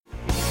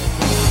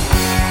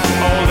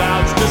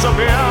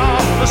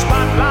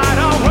spotlight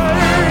awaits.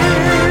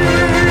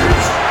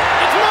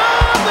 It's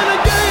more than a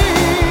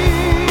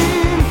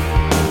game,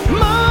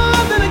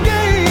 more than a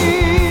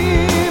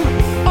game,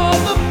 or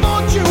the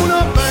fortune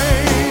of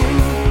fame.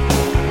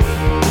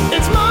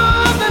 It's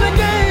more than a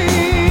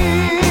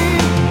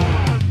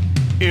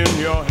game in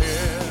your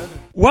head.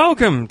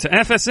 Welcome to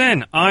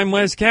FSN. I'm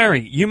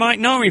Kerry. You might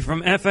know me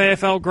from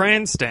FAFL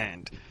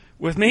Grandstand.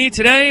 With me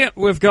today,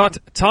 we've got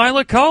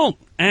Tyler Colt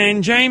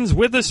and James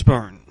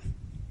Witherspoon.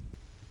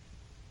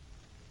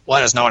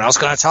 What, is no one else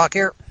going to talk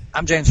here?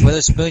 I'm James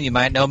Witherspoon. You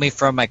might know me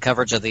from my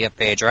coverage of the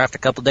FA draft a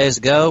couple days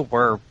ago.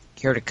 We're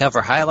here to cover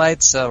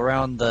highlights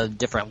around the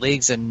different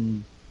leagues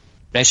and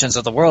nations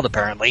of the world,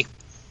 apparently.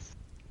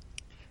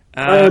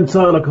 I am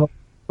Tyler Colt,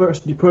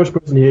 the first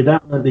person here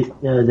down at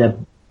the...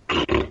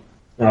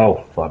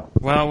 Oh, fuck.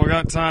 Well, we've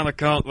got Tyler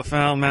Colt, the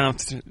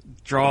foul-mouthed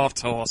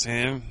draft horse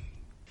here.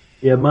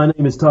 Yeah, my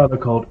name is Tyler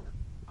Colt.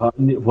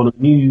 I'm one of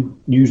the new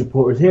news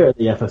reporters here at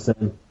the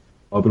FSN.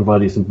 I'll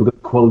provide you some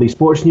good quality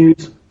sports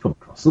news from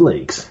across the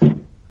leagues.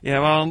 Yeah,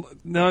 well,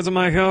 those are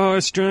my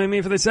co-hosts joining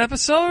me for this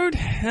episode. We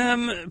had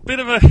a bit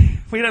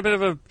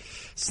of a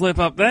slip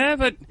up there,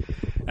 but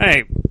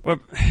hey, we're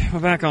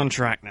back on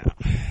track now.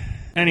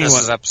 Anyway,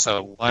 this is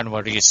episode 1.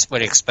 What do you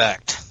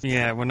expect?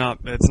 Yeah,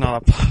 it's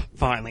not a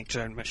finely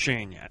tuned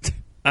machine yet.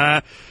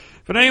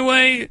 But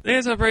anyway,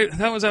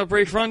 that was our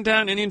brief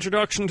rundown and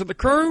introduction to the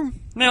crew.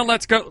 Now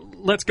let's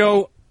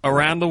go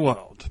around the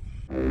world.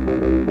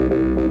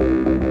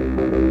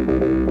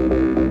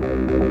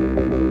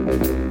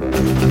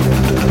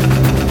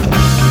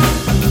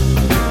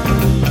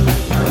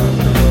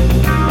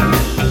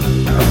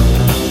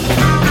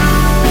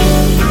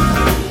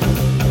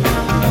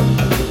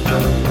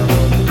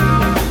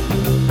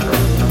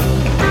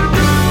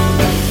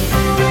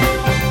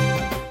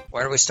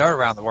 Where do we start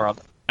around the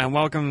world? And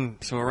welcome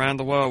to Around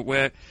the World,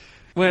 where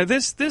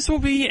this will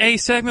be a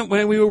segment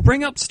where we will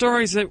bring up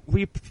stories that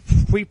we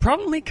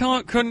probably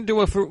couldn't do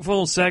a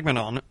full segment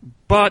on,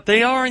 but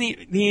they are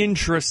in the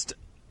interest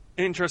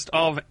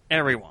of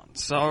everyone.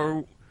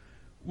 So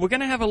we're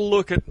going to have a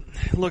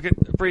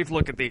brief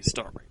look at these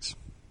stories.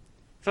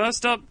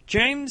 First up,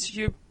 James,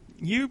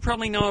 you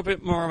probably know a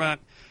bit more about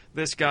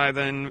this guy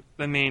than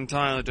me and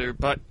Tyler do,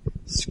 but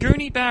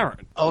Scooney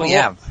Barrett. Oh,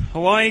 yeah.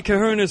 Hawaii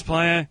Kahunas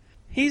player.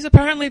 He's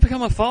apparently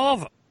become a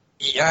father.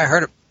 Yeah, I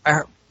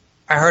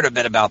heard a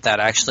bit about that,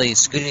 actually.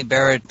 Scooney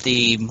Barrett,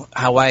 the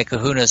Hawaii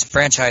Kahunas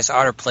franchise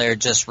otter player,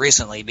 just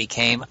recently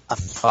became a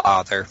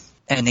father.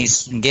 And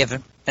his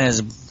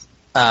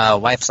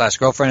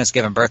wife/girlfriend has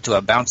given birth to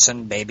a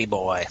bouncing baby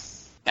boy.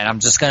 And I'm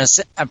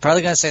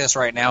probably going to say this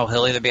right now.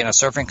 He'll either be in a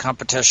surfing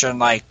competition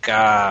like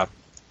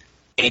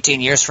 18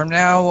 years from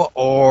now,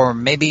 or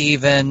maybe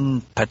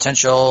even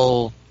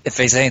potential, if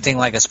he's anything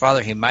like his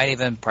father, he might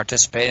even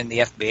participate in the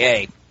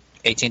FBA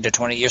 18 to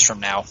 20 years from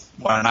now,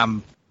 when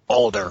I'm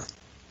older.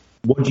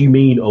 What do you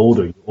mean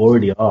older? You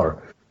already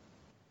are.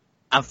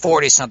 I'm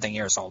 40-something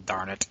years old,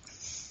 darn it.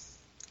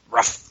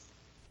 Rough.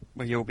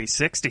 Well, you'll be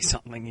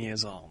 60-something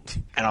years old.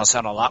 And I'll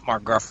sound a lot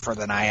more gruffer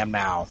than I am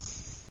now.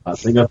 I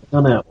think I've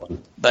done that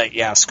one. But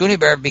yeah, Scooney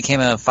Barrett became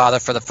a father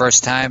for the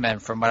first time,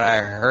 and from what I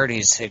heard,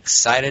 he's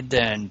excited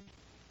and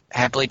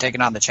happily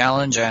taking on the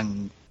challenge,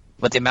 and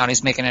with the amount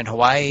he's making in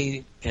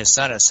Hawaii, his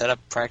son is set up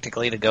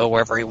practically to go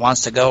wherever he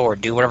wants to go or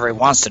do whatever he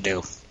wants to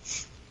do.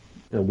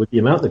 With the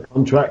amount the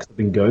contracts have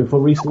been going for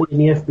recently in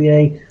the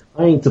FBA,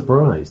 I ain't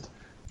surprised.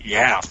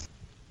 Yeah.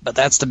 But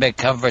that's the big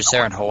coverage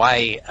there in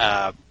Hawaii.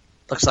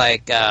 Looks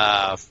like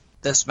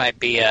this might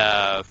be,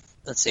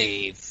 FAFL.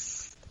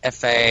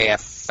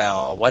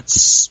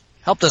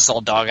 Help this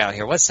old dog out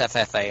here. What's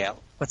FFAL?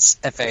 What's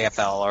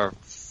FAFL or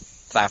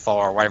FAFL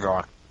or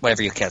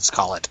whatever you kids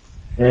call it?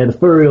 And the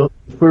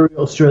Furry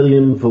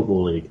Australian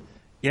Football League.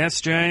 Yes,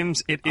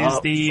 James, it is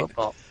the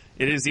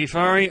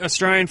Furry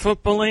Australian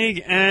Football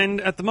League,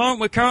 and at the moment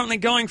we're currently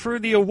going through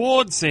the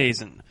award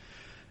season.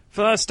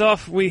 First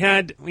off, we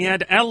had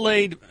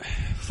Adelaide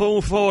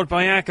full forward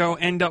Bayako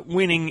end up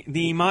winning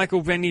the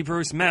Michael Vendy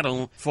Bruce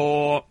medal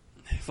for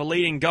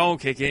leading goal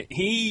kicker.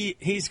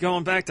 He's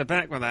gone back to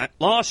back with that.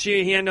 Last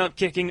year he ended up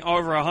kicking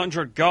over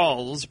 100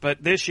 goals,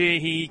 but this year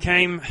he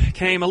came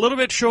a little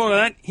bit short of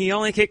that. He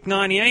only kicked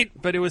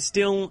 98, but it was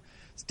still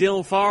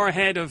far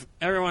ahead of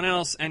everyone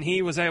else, and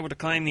he was able to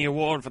claim the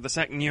award for the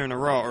second year in a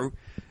row.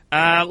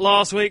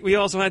 Last week we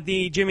also had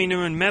the Jimmy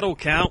Newman medal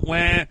count,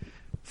 where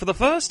for the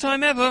first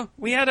time ever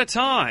we had a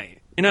tie.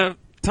 In a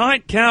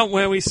tight count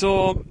where we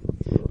saw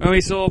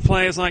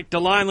players like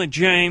Delilah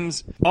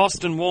James,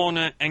 Austin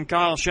Warner, and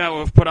Kyle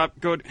Shadowolf put up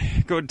good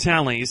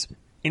tallies.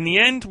 In the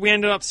end, we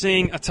ended up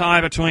seeing a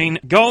tie between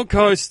Gold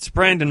Coast's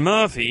Brandon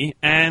Murphy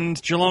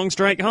and Geelong's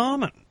Drake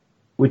Harmon.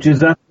 Which is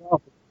that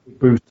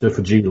booster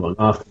for Geelong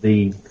after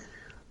the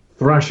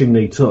thrashing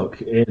they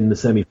took in the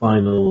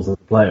semi-finals of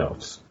the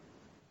playoffs.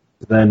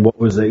 Then what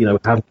was it?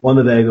 Have one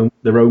of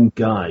their own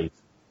guys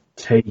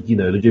take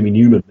the Jimmy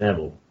Newman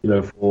medal.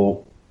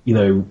 For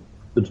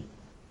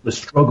the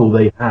struggle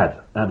they had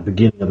at the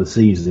beginning of the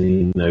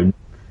season.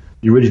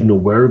 the original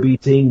Werribee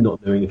team,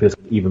 not knowing if it's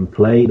going to even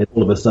play. Then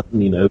all of a sudden,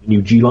 the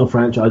new Geelong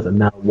franchise are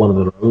now one of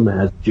their own that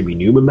has Jimmy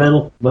Newman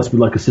medal. Must be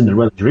like a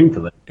Cinderella dream for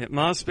them. It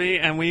must be,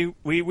 and we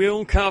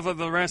will cover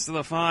the rest of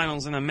the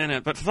finals in a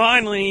minute. But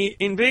finally,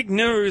 in big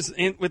news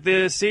with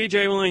the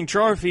CJ Willing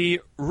Trophy,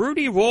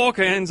 Rudy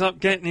Walker ends up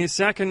getting his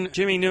second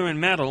Jimmy Newman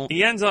medal.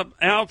 He ends up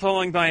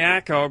outpolling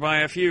Bayako by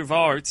a few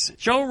votes.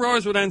 Joel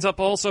Rosewood ended up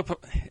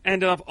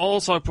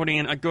also putting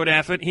in a good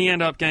effort. He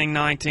ended up getting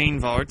 19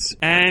 votes.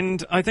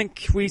 And I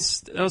think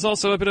there was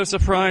also a bit of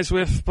surprise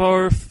with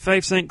both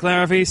Faith St.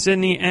 Clair of East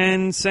Sydney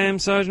and Sam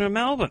Surgeon of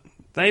Melbourne.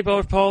 They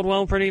both polled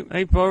well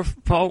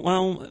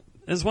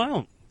as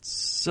well.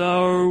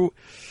 So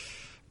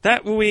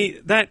that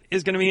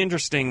is going to be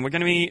interesting. We're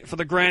going to be, for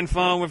the grand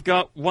final, we've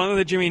got one of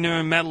the Jimmy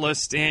Newman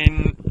medalists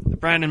in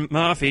Brandon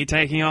Murphy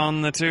taking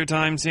on the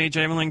two-time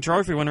CJ Willing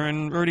Trophy winner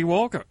in Rudy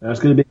Walker. That's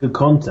going to be a good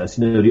contest.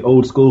 The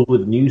old school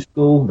with the new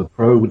school, the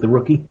pro with the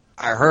rookie.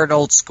 I heard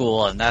old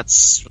school, and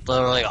that's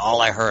literally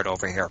all I heard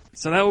over here.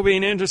 So that will be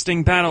an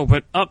interesting battle.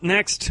 But up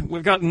next,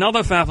 we've got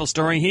another FAFL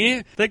story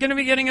here. We're going to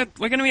be having a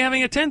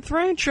 10th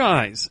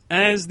franchise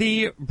as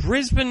the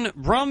Brisbane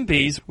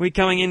Brumbies will be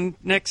coming in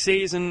next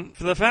season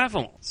for the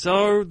FAFL.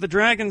 So the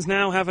Dragons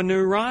now have a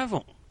new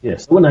rival.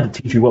 Yes, someone had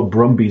to teach you what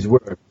Brumbies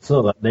were.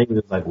 So that name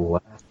is like,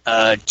 wow.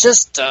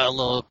 Just a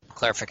little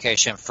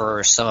clarification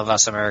for some of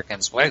us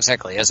Americans. What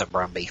exactly is a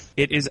Brumby?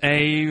 It is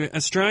a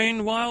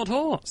Australian wild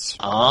horse.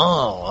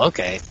 Oh,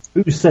 okay.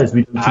 Who says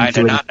we don't teach I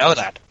did not know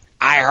that.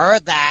 I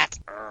heard that.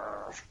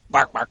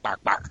 Bark, bark,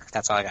 bark, bark.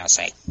 That's all I gotta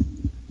say.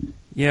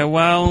 Yeah,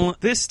 well,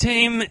 this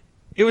team,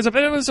 it was a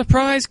bit of a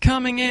surprise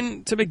coming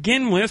in to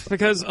begin with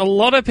because a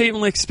lot of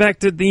people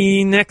expected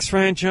the next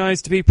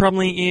franchise to be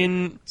probably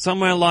in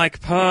somewhere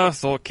like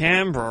Perth or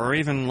Canberra or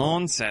even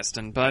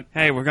Launceston. But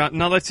hey, we've got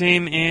another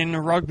team in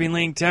rugby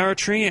league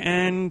territory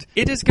and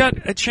it has got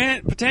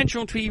a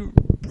potential to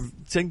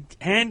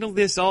handle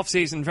this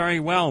off-season very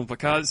well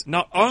because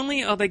not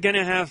only are they going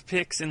to have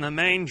picks in the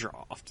main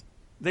draft,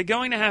 they're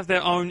going to have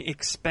their own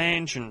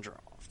expansion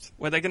draft,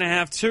 where they're going to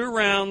have 2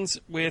 rounds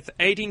with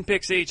 18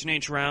 picks each in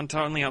each round,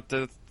 totaling up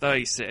to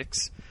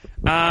 36.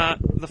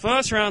 The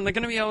first round, they're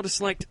going to be able to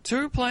select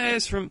 2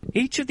 players from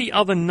each of the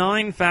other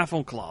 9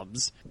 FAFL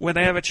clubs, where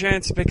they have a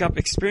chance to pick up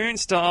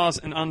experienced stars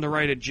and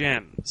underrated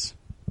gems.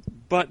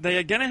 But they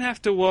are going to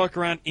have to work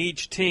around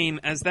each team,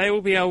 as they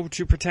will be able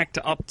to protect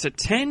up to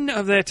 10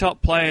 of their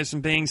top players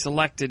from being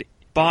selected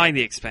by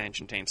the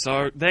expansion team.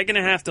 So they're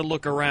going to have to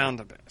look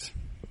around a bit.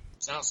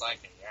 Sounds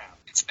like it, yeah.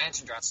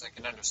 Expansion drafts, I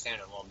can understand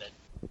it a little bit.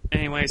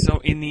 Anyway,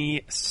 so in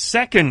the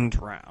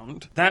second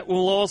round, that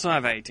will also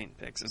have 18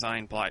 picks, as I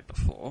implied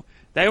before.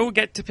 They will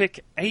get to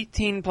pick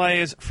 18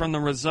 players from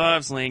the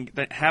reserves league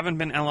that haven't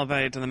been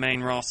elevated to the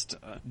main roster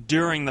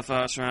during the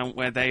first round,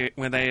 where they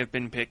have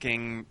been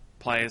picking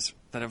players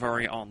that are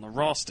already on the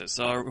roster.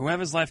 So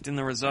whoever's left in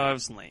the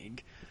reserves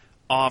league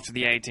after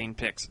the 18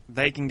 picks,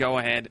 they can go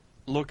ahead,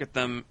 look at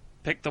them,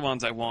 pick the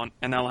ones they want,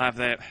 and they'll have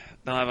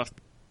a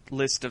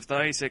list of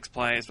 36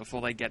 players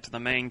before they get to the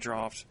main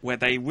draft, where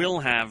they will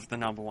have the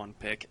number 1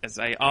 pick, as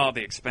they are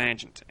the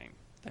expansion team.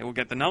 They will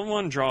get the number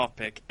 1 draft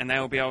pick, and they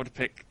will be able to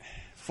pick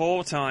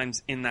 4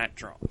 times in that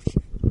draft.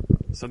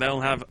 So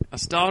they'll have a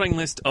starting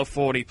list of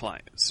 40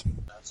 players.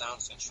 That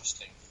sounds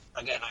interesting.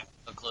 Again, I have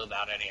no clue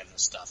about any of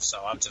this stuff,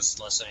 so I'm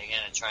just listening in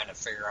and trying to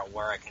figure out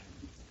where I can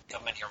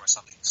come in here with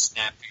something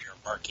snappy or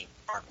barking.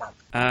 Bark,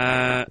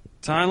 bark.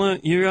 Tyler,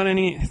 you got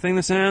anything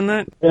to say on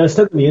that? Yeah, it's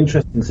still going to be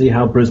interesting to see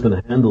how Brisbane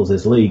handles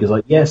this league. It's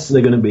like, yes,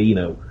 they're going to be,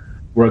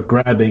 we're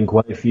grabbing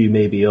quite a few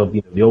maybe of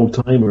the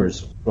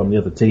old-timers from the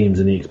other teams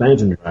in the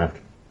expansion draft.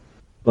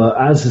 But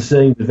as the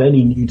same with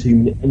any new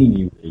team in any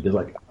new league, it's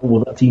like, how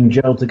will that team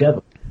gel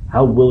together?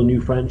 How will a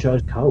new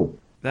franchise cope?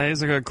 That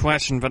is a good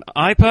question, but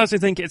I personally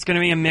think it's going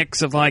to be a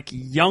mix of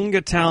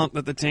younger talent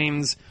that the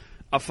teams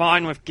are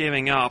fine with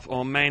giving up,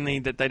 or mainly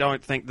that they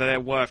don't think they're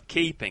worth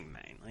keeping,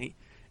 mainly,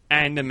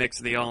 and a mix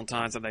of the old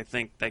times that they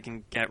think they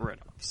can get rid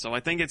of. So I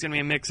think it's going to be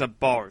a mix of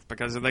both,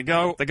 because if they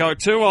go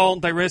too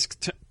old, they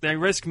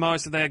risk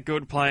most of their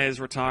good players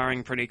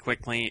retiring pretty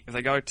quickly. If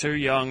they go too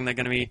young, they're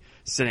going to be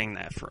sitting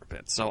there for a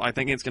bit. So I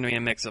think it's going to be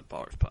a mix of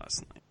both,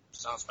 personally.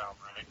 Sounds about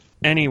right.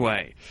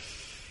 Anyway,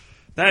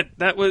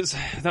 that was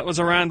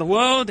around the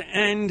world,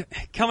 and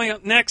coming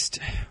up next,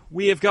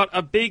 we have got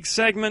a big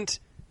segment.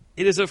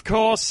 It is, of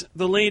course,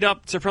 the lead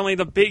up to probably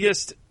the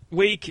biggest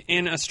week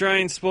in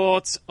Australian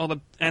sports,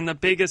 and the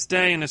biggest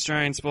day in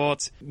Australian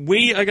sports.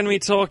 We are going to be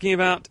talking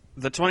about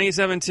the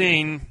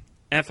 2017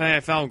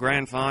 FAFL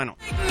Grand Final.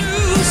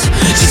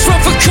 Just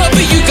run for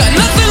cover, you got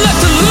nothing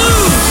left to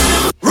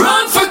lose.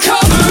 Run for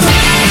cover.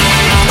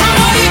 Run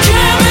while you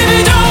can,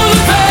 baby, don't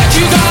look back.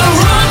 You gotta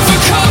run for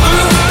cover.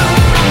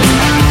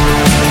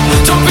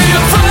 Don't be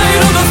afraid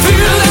of the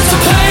feelings to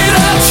play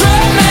that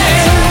track,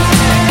 man.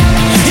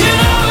 You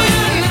know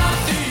you're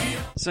not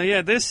the... So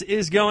yeah, this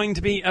is going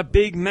to be a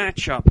big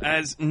matchup,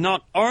 as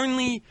not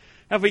only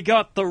have we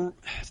got the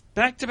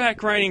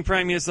back-to-back reigning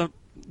premiers,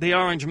 the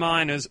Orange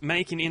Miners,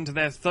 making into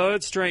their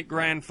 3rd straight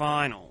grand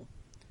final.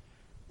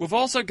 we've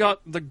also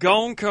got the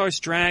Gold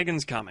Coast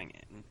Dragons coming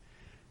in.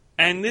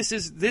 And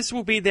this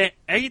will be their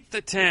 8th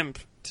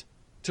attempt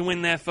to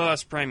win their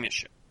first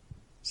premiership.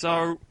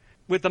 So,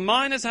 with the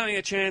Miners having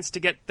a chance to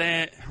get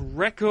their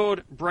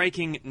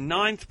record-breaking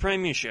 9th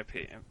premiership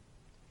here,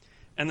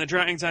 and the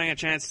Dragons having a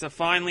chance to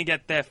finally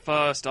get their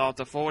first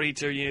after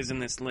 42 years in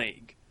this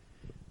league,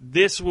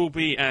 this will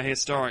be a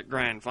historic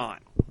grand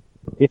final.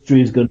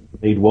 History is going to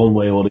be made one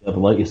way or the other.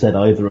 Like you said,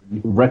 either a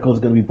record's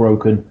going to be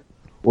broken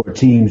or a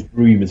team's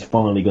dream is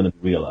finally going to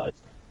be realised.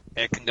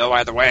 It can go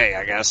either way,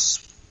 I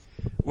guess.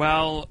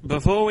 Well,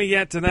 before we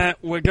get to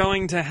that, we're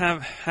going to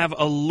have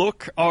a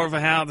look over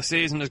how the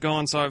season has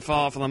gone so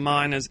far for the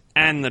Miners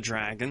and the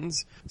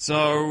Dragons.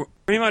 So,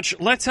 pretty much,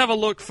 let's have a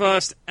look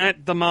first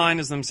at the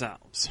Miners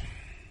themselves.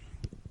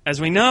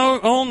 As we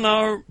all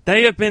know,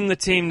 they have been the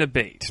team to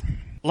beat.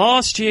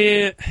 Last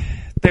year,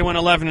 they went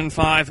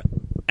 11-5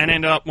 and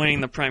ended up winning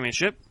the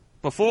premiership.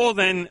 Before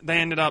then, they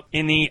ended up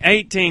in the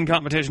 18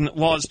 competition that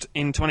was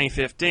in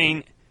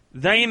 2015.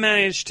 They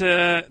managed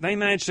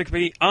to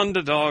be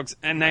underdogs,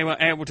 and they were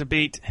able to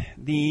beat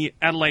the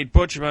Adelaide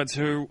Butcherbirds,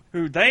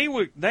 who they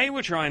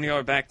were trying to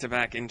go back to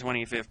back in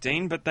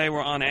 2015, but they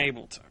were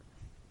unable to.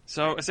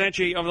 So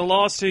essentially, over the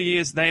last 2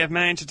 years, they have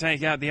managed to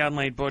take out the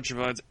Adelaide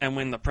Butcherbirds and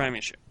win the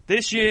premiership.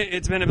 This year,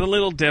 it's been a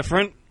little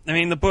different. I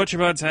mean, the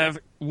Butcherbirds have,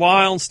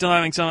 while still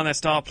having some of their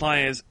star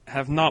players,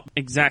 have not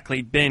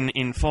exactly been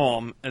in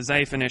form, as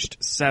they finished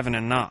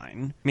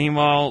 7-9.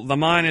 Meanwhile, the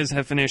Miners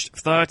have finished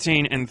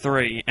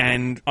 13-3,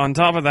 and on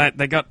top of that,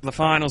 they got the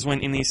finals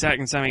win in the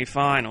second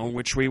semi-final,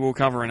 which we will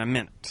cover in a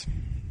minute.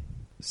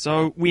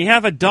 So, we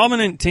have a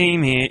dominant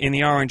team here in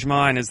the Orange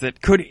Miners that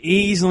could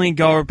easily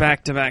go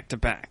back to back to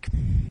back.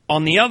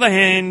 On the other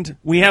hand,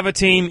 we have a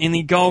team in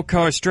the Gold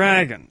Coast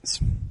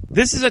Dragons.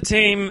 This is a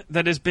team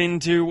that has been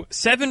to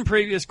 7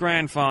 previous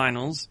grand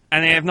finals,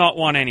 and they have not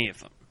won any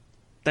of them.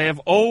 They have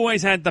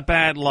always had the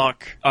bad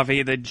luck of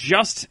either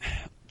just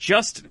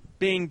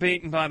being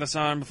beaten by the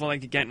Siren before they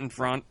could get in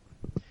front,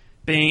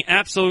 being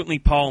absolutely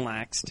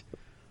poleaxed,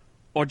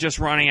 or just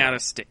running out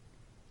of steam.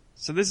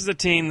 So this is a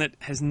team that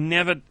has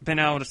never been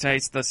able to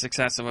taste the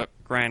success of a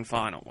grand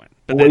final win.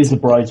 But always the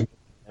bride,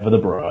 never the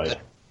bride.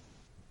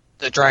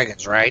 The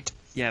Dragons, right?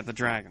 Yeah, the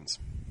Dragons.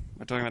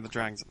 We're talking about the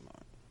Dragons at the moment.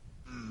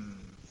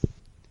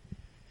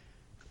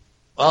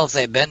 Well, if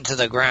they've been to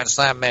the Grand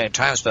Slam many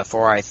times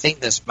before, I think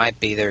this might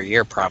be their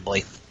year,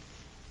 probably.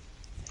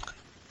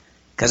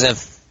 Because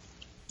if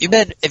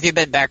you've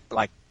been back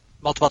like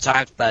multiple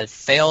times but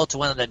failed to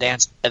win the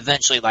dance,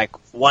 eventually, like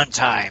one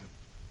time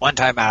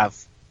out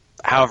of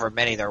however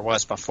many there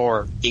was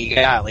before, you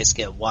gotta at least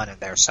get one in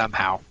there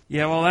somehow.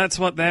 Yeah, well, that's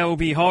what they'll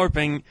be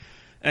hoping.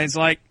 It's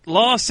like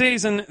last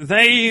season,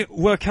 they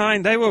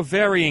were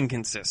very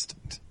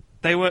inconsistent.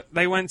 They went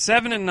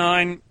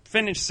 7-9,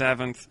 finished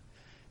 7th.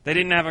 They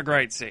didn't have a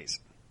great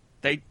season.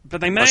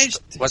 But they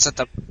managed. Was it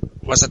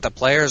the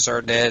players,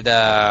 or did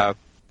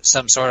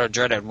some sort of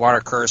dreaded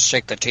water curse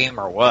shake the team,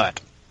 or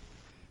what?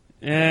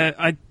 Yeah,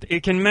 I think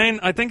it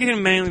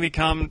can mainly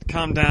come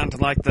down to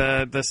like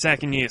the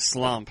second year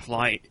slump.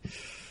 Like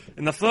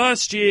in the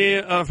first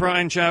year of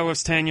Bryan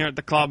Shadowolf's tenure at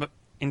the club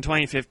in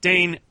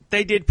 2015,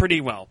 they did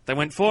pretty well. They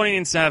went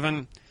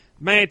 14-7,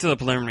 made it to the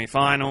preliminary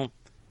final.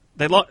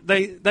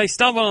 They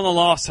stumbled on the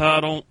last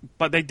hurdle,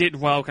 but they did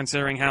well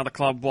considering how the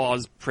club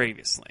was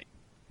previously.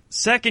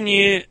 Second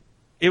year,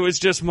 it was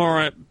just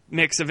more a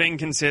mix of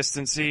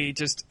inconsistency,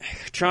 just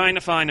trying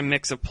to find a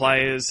mix of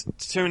players.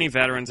 Too many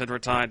veterans had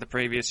retired the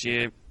previous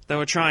year. They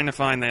were trying to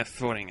find their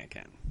footing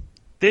again.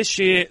 This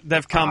year,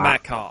 they've come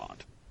back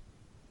hard.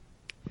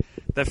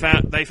 They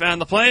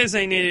found the players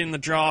they needed in the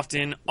draft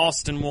in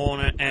Austin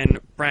Warner and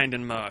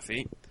Brandon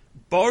Murphy.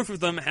 Both of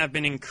them have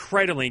been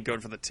incredibly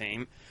good for the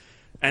team.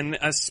 And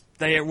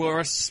they were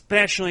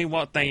especially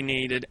what they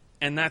needed,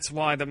 and that's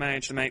why they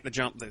managed to make the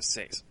jump this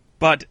season.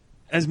 But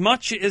as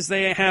much as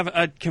they have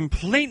a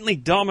completely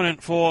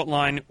dominant forward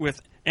line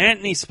with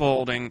Anthony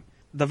Spaulding,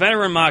 the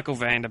veteran Michael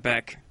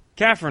Vanderbeek,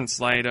 Catherine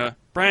Slater,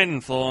 Brandon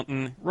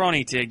Thornton,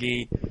 Ronnie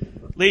Tiggy,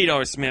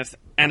 Lido Smith,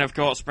 and of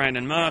course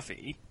Brandon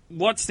Murphy,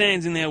 what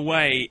stands in their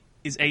way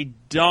is a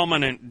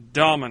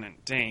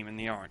dominant team in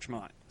the Orange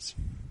Miners.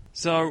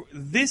 So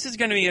this is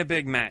going to be a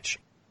big match.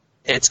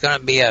 It's going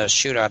to be a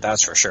shootout,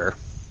 that's for sure.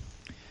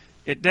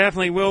 It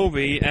definitely will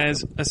be,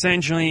 as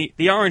essentially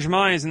the Orange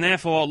Miners in their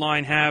forward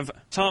line have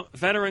top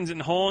veterans in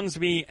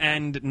Hornsby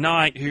and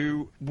Knight,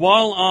 who,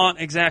 while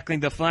aren't exactly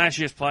the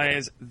flashiest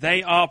players,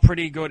 they are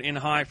pretty good in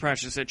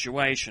high-pressure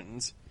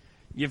situations.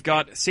 You've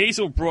got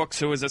Cecil Brooks,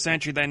 who is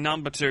essentially their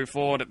number 2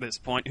 forward at this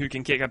point, who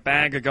can kick a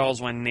bag of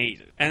goals when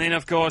needed. And then,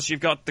 of course, you've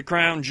got the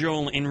crown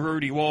jewel in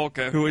Rudy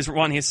Walker, who has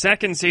won his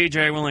second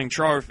CJ Willing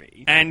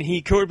trophy, and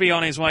he could be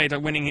on his way to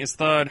winning his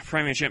 3rd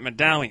premiership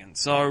medallion.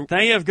 So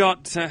they have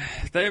got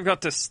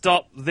to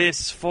stop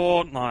this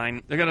forward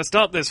line. They've got to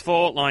stop this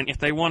forward line if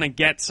they want to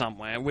get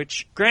somewhere,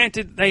 which,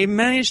 granted, they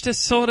managed to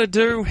sort of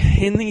do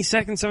in the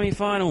second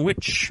semi-final,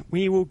 which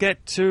we'll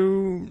get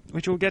to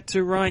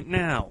right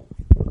now.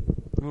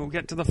 We'll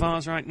get to the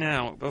finals right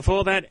now.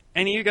 Before that,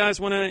 any of you guys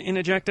want to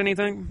interject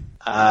anything?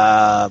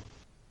 Not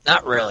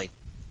really.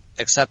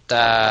 Except,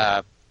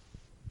 I'm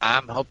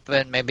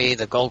hoping maybe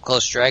the Gold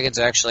Coast Dragons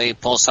actually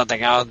pull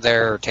something out of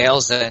their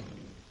tails and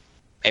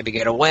maybe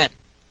get a win.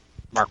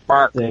 Bark,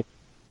 bark.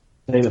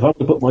 Dave, if I'm going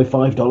to put my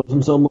 $5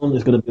 on someone,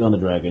 it's going to be on the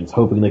Dragons,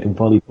 hoping they can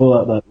finally pull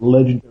out that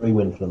legendary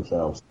win for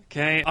themselves.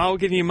 Okay, I'll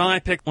give you my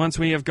pick once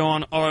we have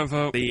gone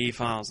over the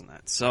finals and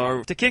that.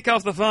 So, to kick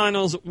off the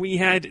finals, we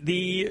had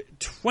the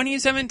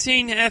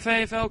 2017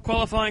 FAFL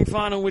qualifying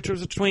final, which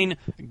was between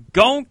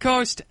Gold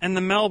Coast and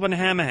the Melbourne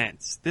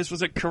Hammerheads. This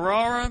was at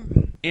Carrara.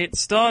 It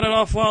started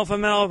off well for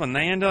Melbourne.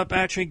 They ended up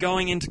actually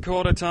going into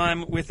quarter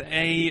time with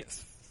a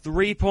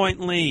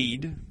 3-point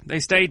lead. They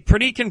stayed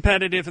pretty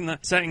competitive in the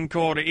second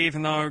quarter,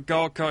 even though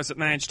Gold Coast had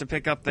managed to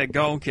pick up their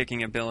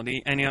goal-kicking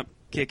ability, ending up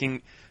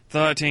kicking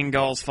 13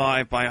 goals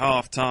 5 by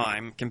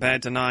half-time,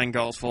 compared to 9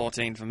 goals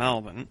 14 for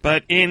Melbourne.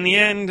 But in the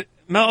end,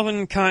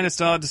 Melbourne kind of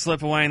started to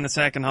slip away in the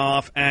second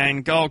half,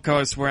 and Gold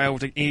Coast were able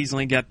to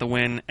easily get the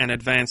win and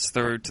advance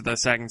through to the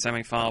second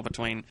semi-final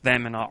between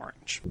them and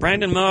Orange.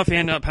 Brandon Murphy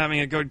ended up having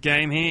a good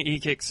game here. He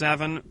kicked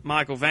 7.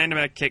 Michael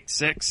Vanderbeek kicked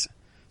 6.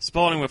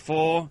 Spalding with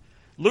 4.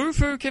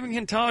 Lufu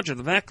Kivinkintaja,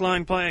 the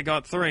backline player,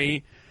 got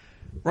 3.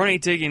 Ronnie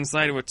Tiggy and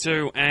Slater with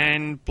 2.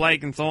 And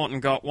Blake and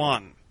Thornton got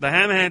 1. The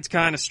Hammerheads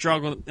kind of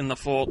struggled in the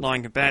forward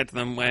line compared to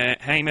them, where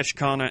Hamish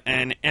Connor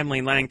and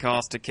Emily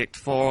Lancaster kicked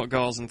 4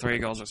 goals and 3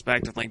 goals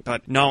respectively,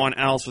 but no one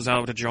else was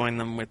able to join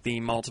them with the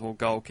multiple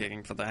goal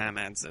kicking for the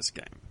Hammerheads this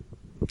game.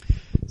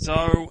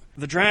 So,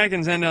 the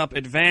Dragons ended up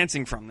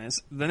advancing from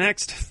this. The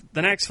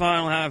next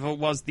final, however,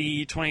 was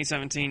the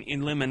 2017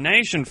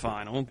 Elimination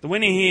Final. The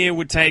winner here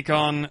would take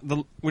on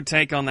the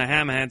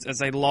Hammerheads as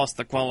they lost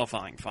the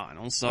qualifying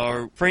final.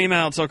 So,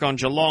 Fremantle took on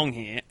Geelong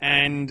here,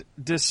 and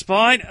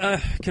despite a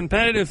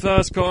competitive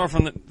first quarter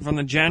from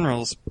the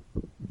Generals,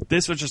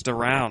 this was just a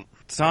rout.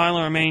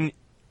 Tyler, I mean,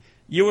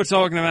 you were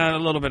talking about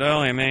it a little bit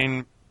earlier. I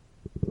mean,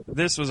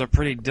 this was a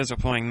pretty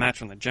disappointing match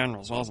from the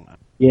Generals, wasn't it?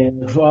 Yeah,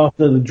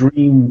 after the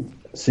dream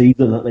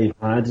season that they've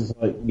had, it's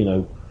like,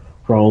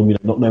 from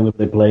not knowing what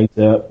they played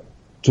to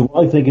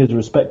what I think is a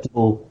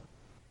respectable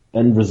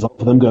end result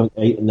for them, going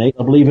 8-8,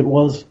 I believe it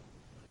was.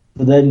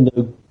 To then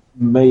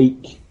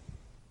make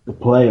the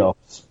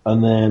playoffs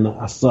and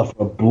then suffer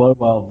a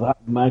blowout of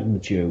that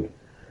magnitude.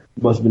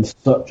 It must have been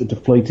such a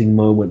deflating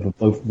moment for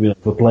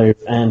both for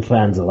players and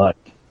fans alike.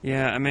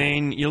 Yeah, I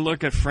mean, you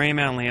look at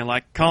Fremantle here,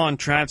 like Colin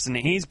Trapson,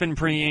 he's been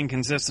pretty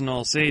inconsistent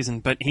all season,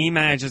 but he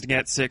manages to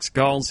get 6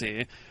 goals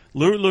here.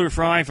 Lulu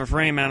Fry for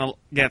Fremantle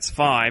gets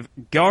 5.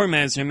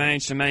 Gomez, who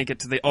managed to make it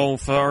to the Old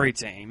Furry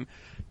team,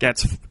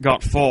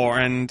 got 4.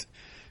 And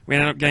we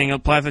ended up getting a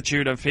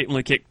plethitude of people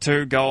who kicked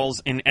 2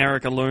 goals in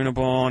Erica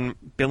Lunaborn,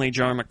 Billy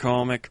Joe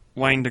McCormick,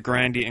 Wayne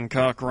DeGrande, and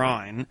Kirk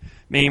Ryan.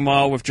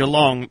 Meanwhile, with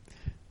Geelong,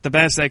 the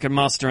best they could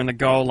muster in the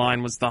goal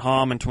line was the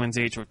Harmon twins,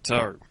 each with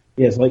 2.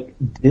 Yeah, it's like,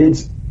 did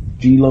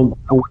Geelong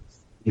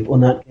on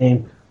that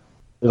game?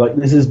 It's like,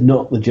 this is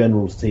not the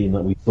Generals team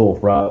that we saw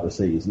throughout the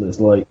season. It's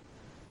like,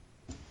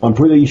 I'm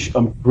pretty sure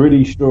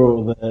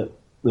that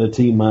the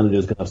team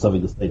manager's going to have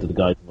something to say to the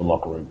guys in the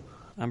locker room.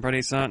 I'm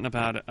pretty certain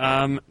about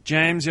it.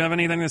 James, you have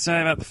anything to say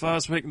about the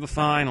first week of the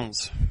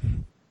finals?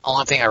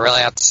 Only thing I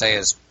really have to say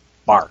is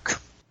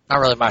bark. Not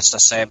really much to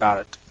say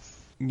about it.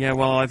 Yeah,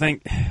 well, I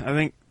think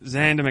Xander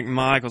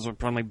McMichaels was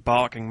probably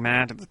barking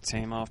mad at the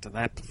team after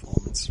that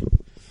performance.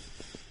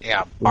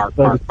 Yeah, bark,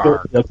 bark,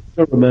 bark. I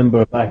still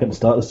remember back at the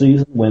start of the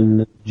season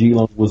when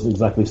Geelong wasn't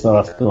exactly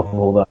starting off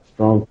all that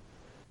strong.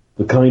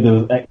 The kind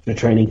of extra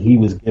training he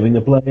was giving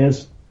the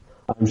players,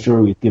 I'm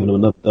sure he's giving them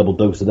another double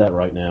dose of that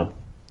right now.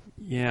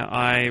 Yeah,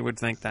 I would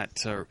think that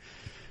too.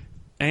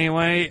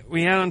 Anyway,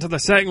 we head on to the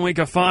second week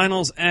of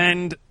finals,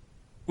 and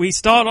we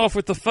start off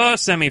with the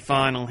first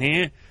semi-final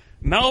here.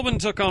 Melbourne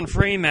took on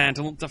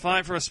Fremantle to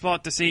fight for a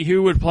spot to see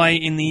who would play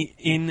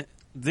in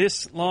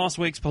this last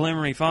week's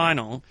preliminary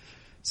final.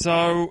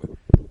 So,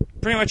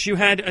 pretty much you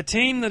had a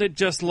team that had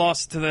just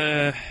lost to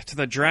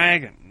the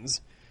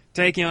Dragons,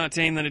 taking on a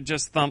team that had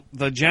just thumped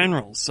the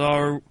Generals.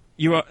 So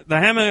the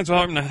Hammerheads were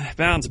hoping to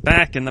bounce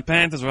back, and the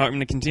Panthers were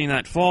hoping to continue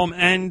that form,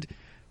 and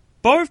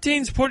both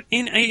teams put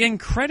in an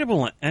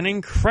incredible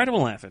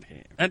effort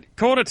here. At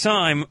quarter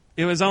time,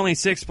 it was only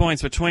 6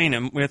 points between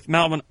them, with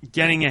Melbourne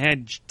getting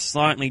ahead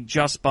slightly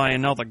just by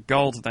another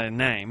goal to their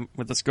name,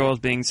 with the scores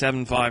being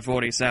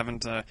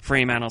 7-5-47 to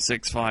Fremantle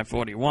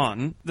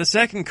 6-5-41. The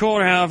second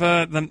quarter,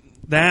 however, the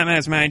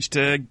Hammerheads managed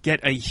to get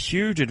a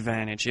huge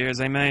advantage here, as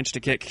they managed to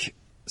kick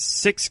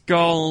 6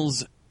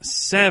 goals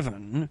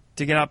 7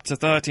 to get up to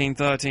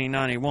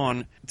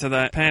 13-13-91 to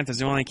the Panthers,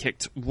 who only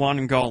kicked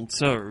 1 goal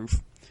 2,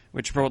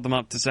 which brought them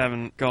up to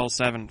 7 goals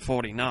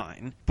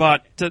 7-49.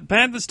 But the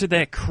Panthers, to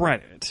their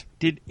credit,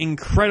 did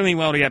incredibly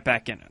well to get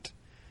back in it.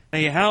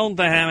 They held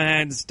the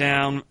Hammerheads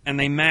down, and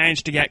they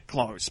managed to get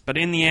close. But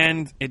in the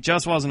end, it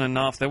just wasn't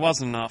enough. There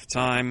wasn't enough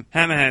time.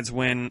 Hammerheads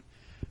win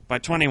by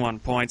 21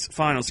 points.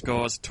 Final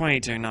scores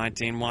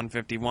 22-19,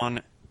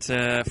 151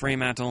 beat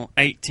Fremantle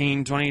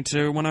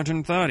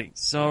 18-22-130.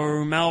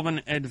 So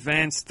Melbourne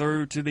advanced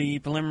through to the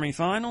preliminary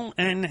final,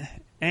 and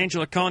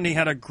Angela Condi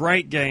had a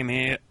great game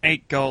here,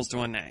 8 goals to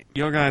a name.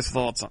 Your guys'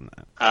 thoughts on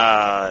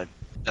that?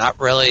 Not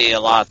really a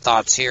lot of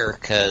thoughts here,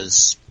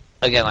 because,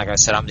 again, like I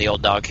said, I'm the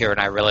old dog here, and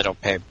I really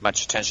don't pay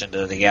much attention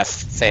to the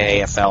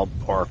FAFL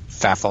or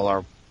FAFL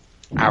or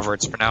however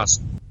it's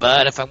pronounced.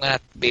 But if I'm going to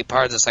have to be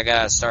part of this, I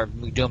got to start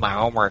doing my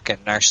homework and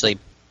actually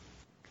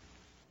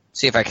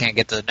see if I can't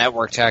get the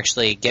network to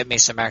actually give me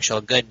some actual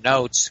good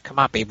notes. Come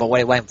on, people, what are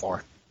you waiting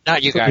for?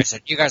 Not you guys.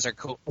 You guys are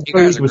cool. You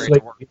guys are great to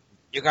work.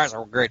 You guys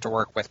are great to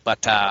work with,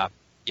 but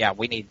yeah,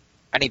 I need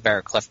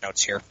better cliff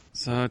notes here.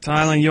 So,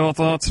 Tyler, your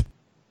thoughts?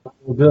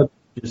 Well, good.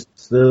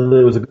 Just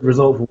there was a good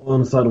result for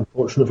one side,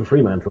 unfortunate for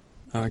Fremantle.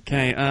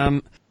 Okay.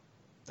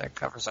 That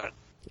covers it.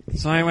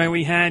 So anyway,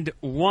 we had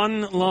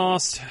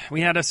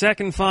we had a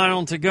second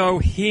final to go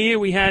here.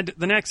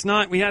 The next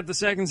night, we had the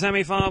second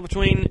semi-final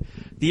between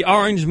the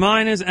Orange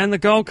Miners and the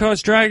Gold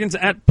Coast Dragons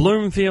at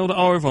Bloomfield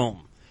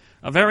Oval.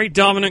 A very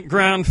dominant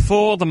ground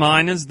for the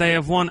Miners. They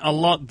have won a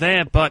lot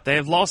there, but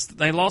they lost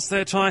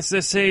their ties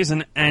this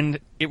season, and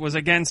it was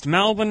against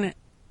Melbourne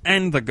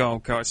and the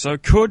Gold Coast. So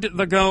could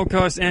the Gold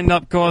Coast end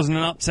up causing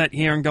an upset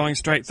here and going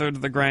straight through to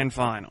the grand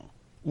final?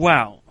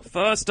 Well,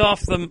 first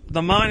off,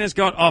 the Miners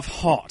got off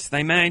hot.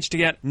 They managed to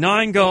get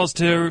 9 goals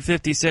to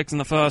 56 in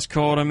the first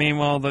quarter.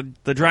 Meanwhile,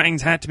 the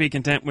Dragons had to be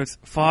content with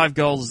 5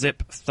 goals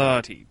zip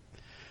 30.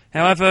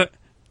 However,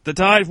 the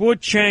tide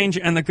would change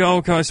and the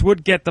Gold Coast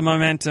would get the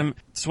momentum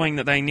swing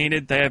that they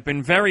needed. They have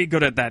been very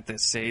good at that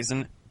this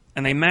season,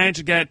 and they managed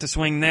to get it to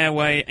swing their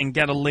way and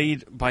get a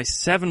lead by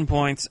 7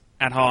 points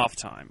at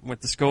halftime, with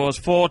the scores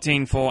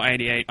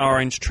 14-4-88,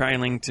 Orange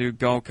trailing to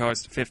Gold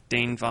Coast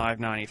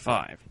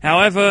 15-5-95.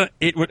 However,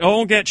 it would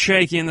all get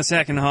shaky in the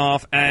second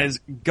half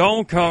as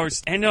Gold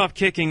Coast ended up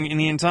kicking in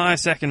the entire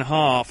second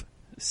half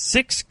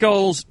 6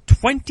 goals,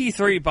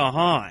 23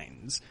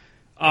 behinds,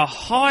 a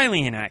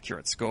highly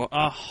inaccurate score,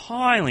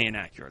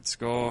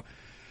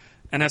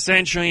 and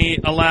essentially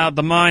allowed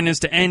the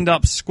Miners to end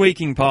up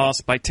squeaking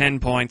past by 10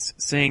 points,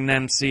 seeing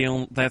them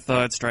seal their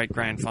 3rd straight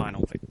grand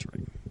final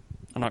victory.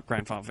 Not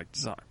grand final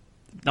victory, sorry.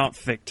 Not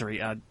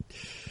victory,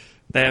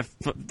 their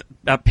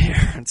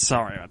appearance,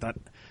 sorry about that.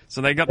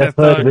 So they got their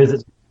third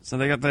visit. So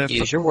they got their...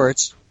 Use your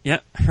words. Yeah,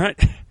 right.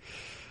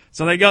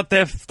 So they got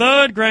their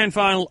 3rd grand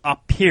final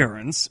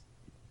appearance.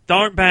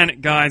 Don't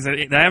panic, guys.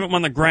 They haven't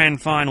won the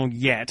grand final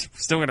yet.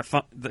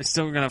 They're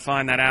still going to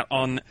find that out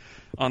on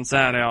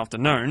Saturday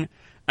afternoon.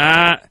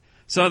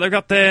 So they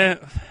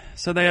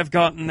have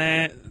gotten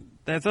their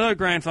 3rd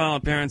grand final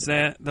appearance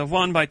there. They've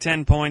won by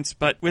 10 points,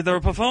 but with the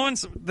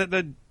performance that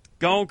the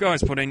Gold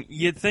Coast put in,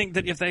 you'd think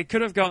that if they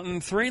could have gotten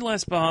 3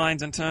 less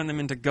behinds and turned them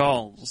into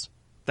goals,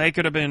 they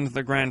could have been to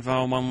the grand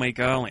final 1 week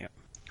earlier.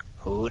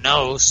 Who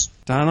knows?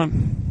 Tyler?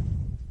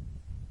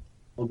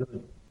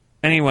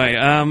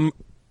 Anyway,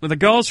 with the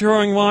goal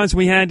scoring wise,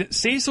 we had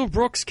Cecil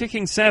Brooks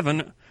kicking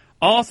 7,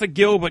 Arthur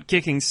Gilbert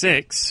kicking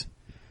 6,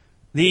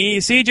 the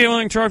CJ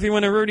Willing Trophy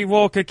winner Rudy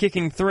Walker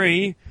kicking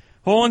 3,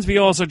 Hornsby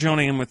also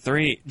joining in with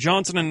 3,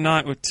 Johnson and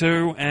Knight with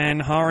 2,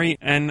 and Hurry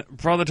and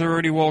brother to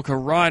Rudy Walker,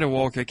 Ryder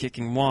Walker,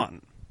 kicking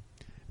 1.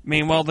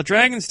 Meanwhile, the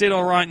Dragons did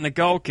alright in the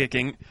goal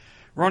kicking,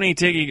 Ronnie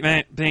Tiggy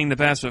being the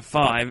best with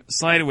 5,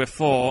 Slater with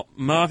 4,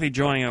 Murphy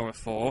joining her with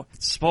 4,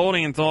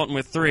 Spalding and Thornton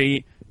with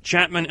 3,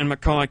 Chapman and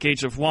McCormick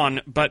each with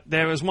 1, but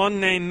there was one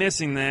name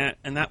missing there,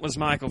 and that was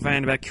Michael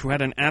Vanderbeck, who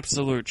had an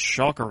absolute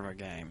shocker of a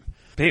game.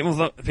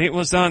 People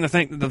were starting to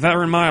think that the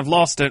veteran might have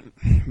lost it,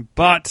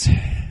 but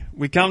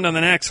we come to the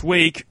next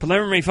week.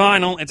 Preliminary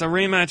final, it's a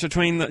rematch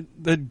between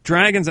the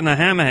Dragons and the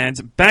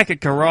Hammerheads back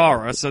at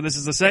Carrara. So this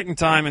is the second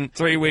time in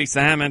 3 weeks the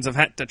Hammerheads have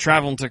had to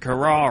travel to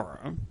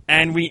Carrara.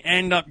 And we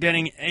end up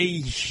getting a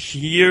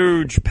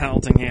huge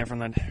pelting here from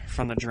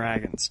the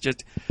Dragons.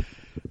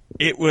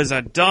 It was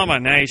a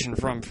domination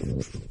from,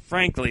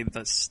 frankly,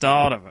 the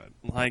start of it.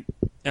 Like,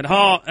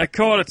 at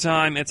quarter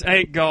time, it's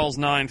 8 goals,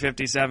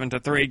 9-57 to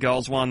 3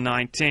 goals,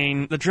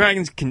 1-19. The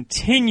Dragons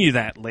continue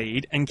that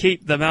lead and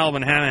keep the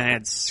Melbourne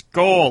Hammerheads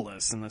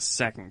scoreless in the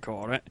second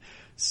quarter,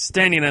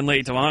 extending their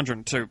lead to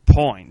 102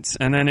 points.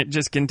 And then it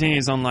just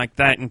continues on like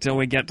that until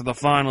we get to the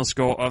final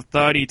score of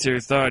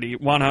 32-30,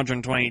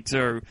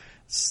 122,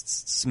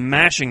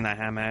 smashing the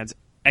Hammerheads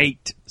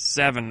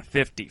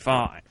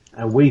 8-7-55.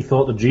 And we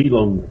thought the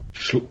Geelong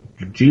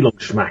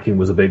smacking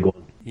was a big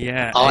one.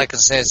 Yeah. All I can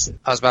say is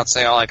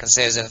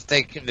if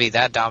they can be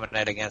that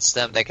dominant against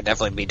them, they can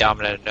definitely be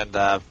dominant in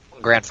the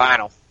grand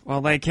final.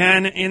 Well, they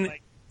can.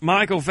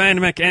 Michael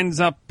Vandermeck ends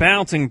up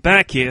bouncing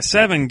back here.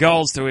 7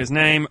 goals to his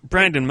name.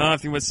 Brendan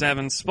Murphy with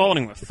 7.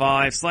 Spalding with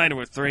 5. Slater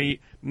with 3.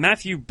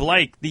 Matthew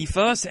Blake, the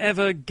first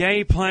ever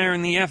gay player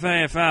in the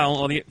FAFL,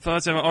 or the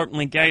first ever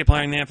openly gay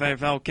player in the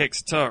FAFL,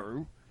 kicks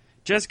 2.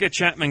 Jessica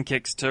Chapman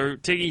kicks 2.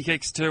 Tiggy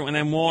kicks 2. And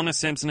then Warner,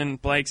 Simpson,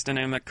 and Blakeston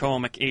and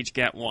McCormick each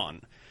get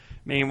 1.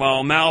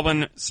 Meanwhile,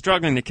 Melbourne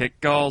struggling to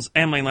kick goals.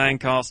 Emily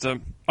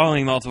Lancaster,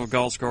 only multiple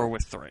goal scorer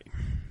with 3.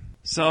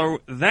 So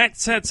that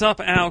sets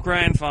up our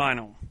grand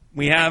final.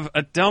 We have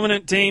a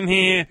dominant team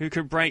here who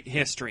could break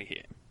history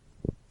here.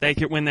 they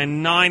could win their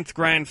 9th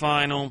grand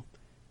final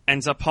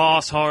and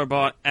surpass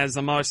Hobart as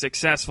the most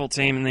successful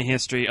team in the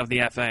history of the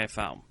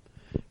FAFL.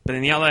 But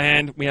on the other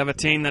hand, we have a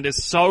team that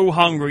is so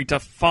hungry to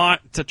fight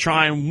to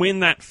try and win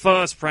that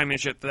first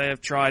premiership that they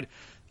have tried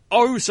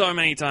so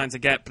many times to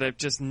get, but they've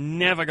just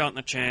never gotten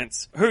a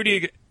chance. Who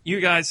do you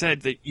guys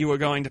said that you were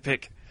going to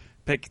pick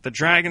the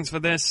Dragons for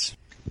this?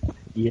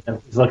 Yeah,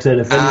 like I said,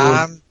 if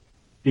anyone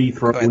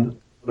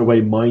dethroned the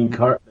way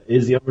minecart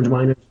is the Orange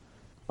Miners,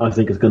 I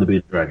think it's going to be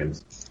the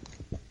Dragons.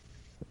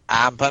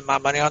 I'm putting my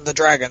money on the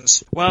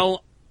Dragons.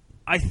 Well,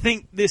 I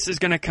think this is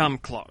going to come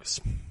close.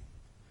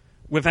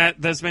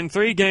 There's been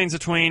 3 games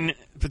between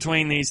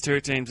these two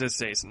teams this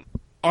season.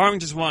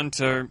 Orange has won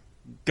 2,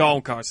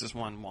 Gold Coast has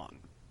won 1.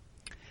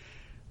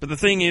 But the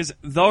thing is,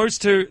 those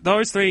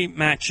 3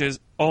 matches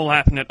all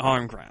happened at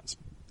home grounds.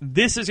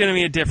 This is going to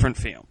be a different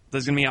feel.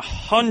 There's going to be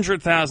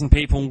 100,000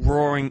 people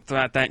roaring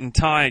throughout that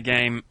entire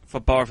game for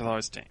both of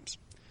those teams.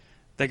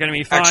 They're going to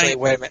be fighting. Actually,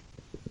 wait a minute.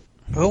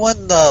 Who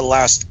won the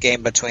last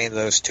game between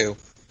those two?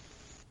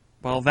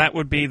 Well, that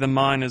would be the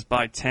Miners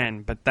by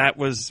 10, but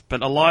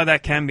a lot of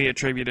that can be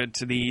attributed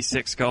to the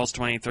 6 goals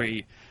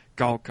 23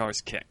 Gold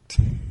Coast kicked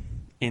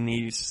in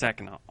the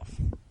second half.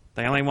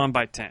 They only won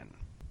by 10.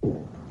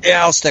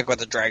 Yeah, I'll stick with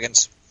the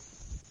Dragons.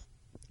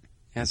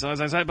 Yeah, so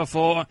as I said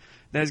before,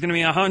 there's going to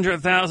be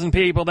 100,000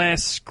 people there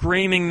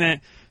screaming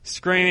their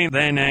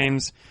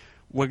names.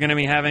 This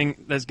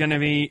is going to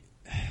be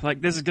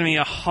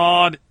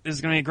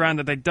a ground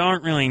that they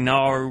don't really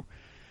know.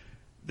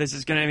 This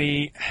is going to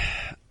be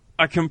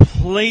a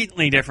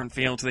completely different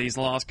feel to these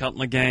last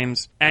couple of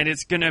games, and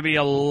it's going to be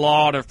a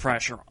lot of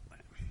pressure on them.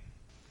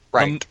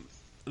 Right.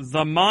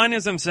 The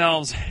Miners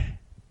themselves,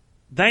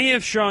 they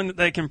have shown that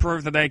they can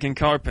prove that they can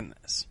cope in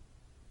this.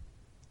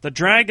 The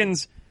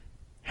Dragons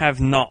have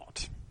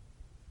not.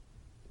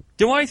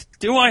 Do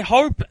I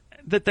hope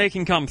that they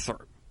can come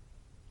through?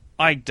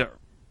 I do.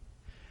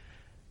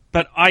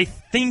 But I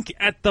think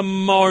at the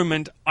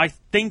moment, I'm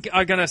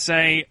going to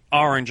say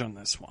Orange on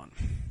this one.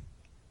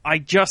 I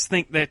just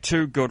think they're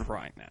too good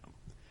right now.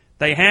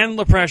 They handle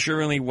the pressure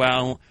really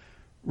well.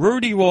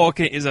 Rudy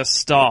Walker is a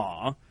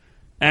star.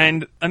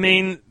 And, I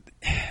mean,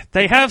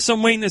 they have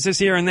some weaknesses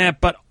here and there,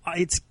 but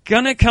it's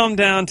going to come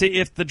down to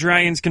if the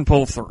Dragons can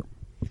pull through.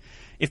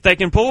 If they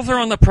can pull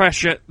through on the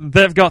pressure,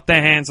 they've got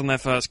their hands on their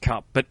first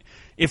cup. But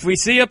if we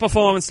see a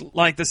performance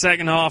like the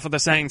second half of the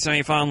second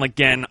semi-final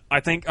again,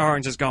 I think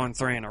Orange is going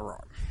 3 in a row.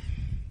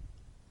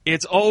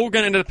 It's all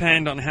going to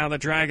depend on how the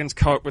Dragons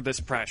cope with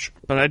this pressure.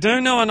 But I do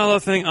know another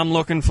thing I'm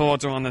looking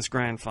forward to on this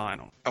grand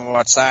final. And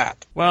what's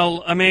that?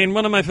 Well, I mean,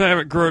 one of my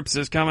favourite groups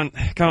is coming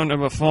to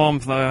perform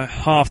for the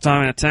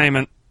halftime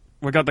entertainment.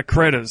 We've got the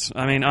Critters.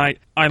 I mean, I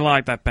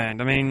like that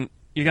band. I mean,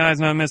 you guys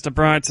know Mr.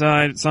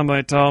 Brightside.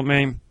 Somebody told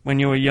me when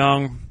you were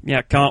young.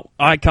 Yeah,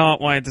 I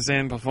can't wait to see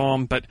him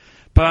perform. But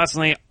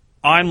personally,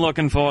 I'm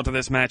looking forward to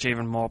this match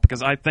even more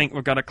because I think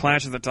we've got a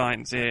clash of the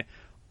Titans here.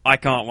 I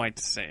can't wait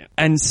to see it.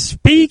 And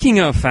speaking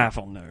of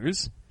FAFL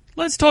news,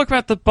 let's talk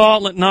about the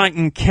Bartlett Knight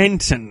and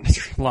Kenton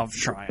love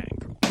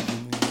triangle.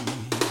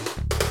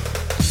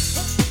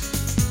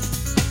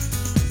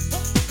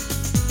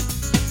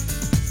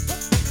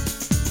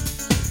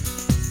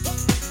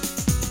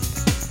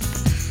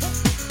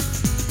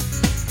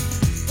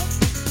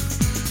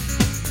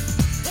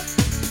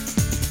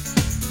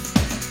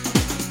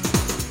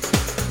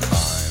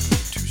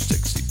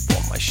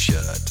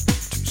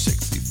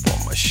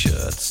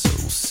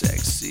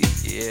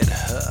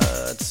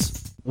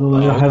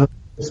 It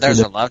hurts. There's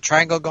a love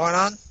triangle going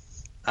on?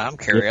 I'm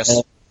curious.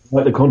 Yeah,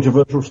 quite a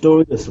controversial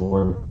story, this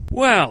one.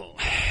 Well,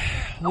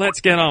 let's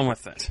get on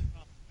with it.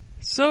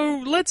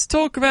 So, let's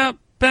talk about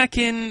back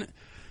in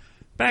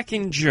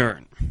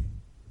June.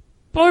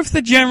 Both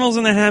the Generals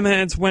and the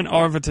Hammerheads went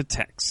over to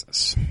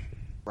Texas.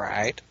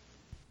 Right.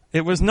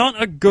 It was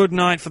not a good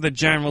night for the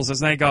Generals as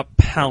they got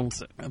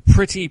pelted. A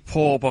pretty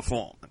poor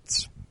performance.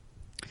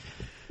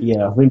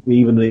 Yeah, I think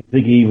even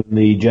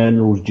the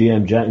Generals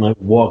GM Jack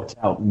Knight walked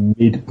out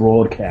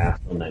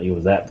mid-broadcast on that. He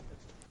was that.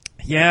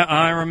 Yeah,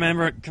 I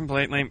remember it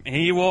completely.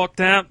 He walked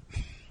out.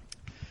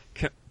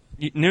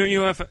 New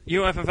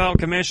UFFL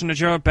Commissioner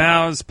Joe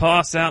Bowers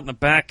passed out in the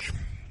back.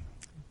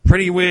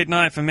 Pretty weird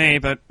night for me,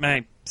 but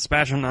hey,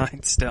 special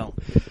night still.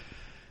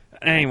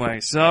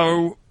 Anyway,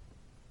 so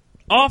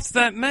after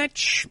that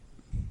match,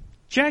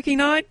 Jackie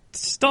Knight,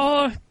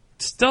 star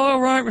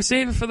right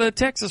receiver for the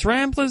Texas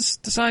Ramblers,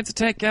 decides to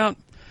take out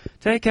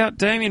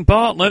Damien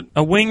Bartlett,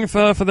 a wing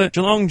for the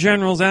Geelong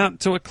Generals,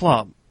 out to a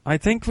club. I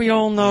think we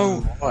all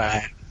know.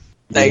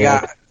 They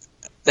got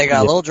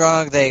a little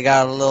drunk, they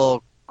got a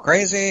little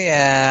crazy,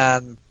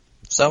 and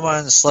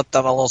someone slipped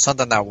them a little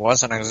something that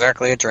wasn't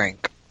exactly a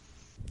drink.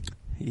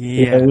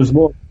 Yeah, it was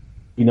more.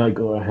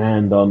 Got a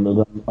hand on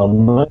a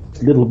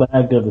nice little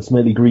bag of the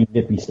smelly green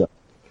nippy stuff,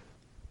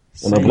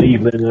 and I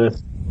believe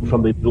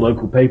from the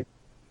local paper.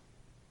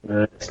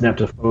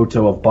 Snapped a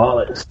photo of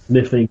Bartlett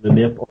sniffing the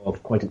nip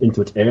of quite an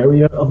intimate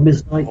area of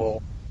Miss Knight.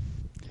 Oh.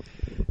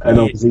 And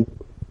obviously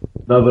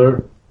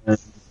another,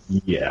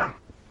 yeah.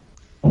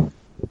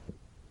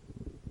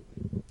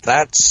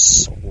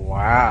 That's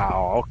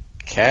Wow,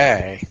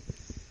 okay. Yeah.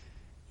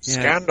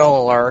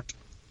 Scandal alert.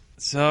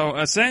 So,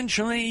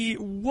 essentially,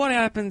 what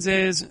happens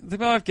is, they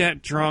both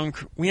get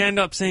drunk, we end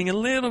up seeing a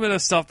little bit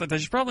of stuff that they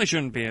probably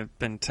shouldn't have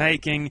been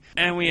taking,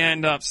 and we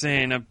end up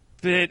seeing a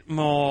bit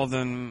more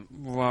than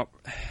what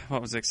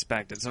was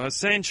expected. So,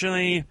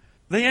 essentially,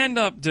 they end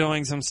up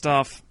doing some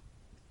stuff,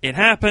 it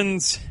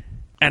happens,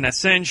 and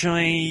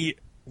essentially,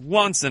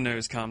 once the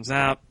news comes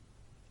out,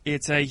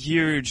 it's a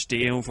huge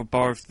deal for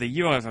both the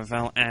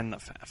UFFL and the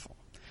FAFL.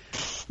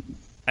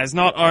 As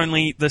not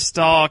only the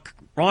star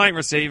right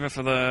receiver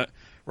for the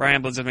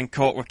Ramblers have been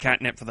caught with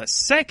catnip for the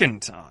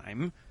second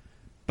time,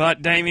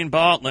 but Damien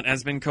Bartlett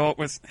has been caught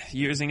with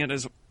using it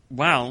as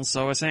well,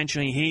 so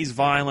essentially he's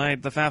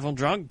violated the FAFL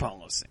drug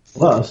policy.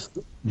 Plus,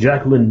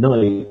 Jacqueline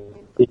Knight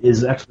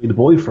is actually the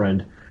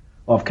boyfriend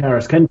of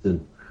Carrice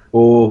Kenton,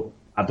 or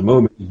at the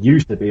moment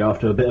used to be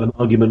after a bit of an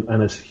argument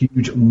and a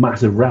huge,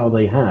 massive row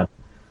they had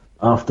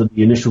after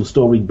the initial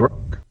story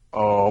broke.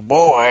 Oh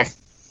boy.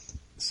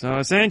 So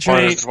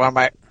essentially... Or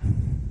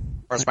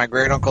as my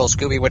great uncle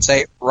Scooby would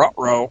say,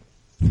 ruh-roh.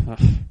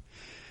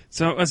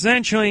 So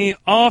essentially,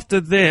 after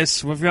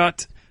this, we've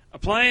got a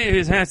player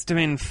who has to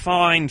been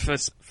fined for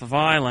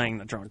violating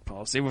the drug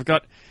policy. We've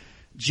got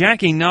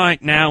Jackie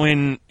Knight now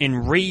in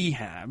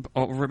rehab,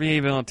 or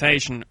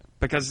rehabilitation,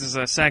 because this is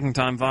a second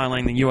time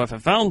violating the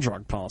UFFL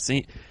drug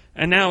policy.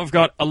 And now we've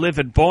got a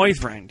livid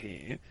boyfriend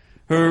here,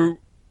 who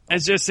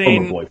has just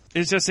seen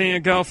a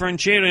girlfriend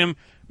cheating him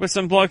with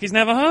some bloke he's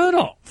never heard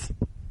of.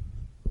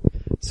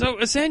 So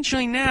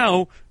essentially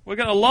now, we've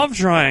got a love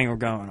triangle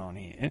going on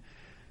here.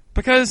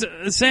 Because,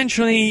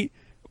 essentially,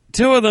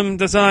 two of them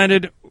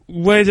decided,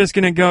 we're just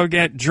going to go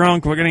get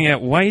drunk, we're going to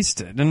get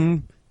wasted,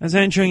 and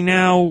essentially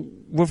now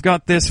we've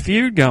got this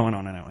feud going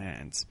on in our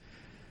hands.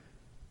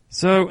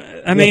 So,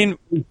 I mean...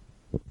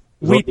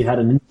 We had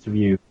an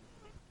interview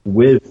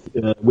with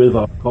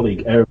our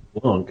colleague, Eric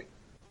Blanc.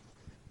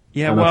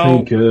 Yeah, and well,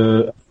 I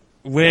think,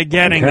 we're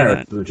getting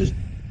Carrice, that.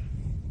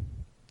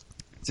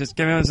 Just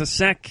give us a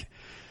sec.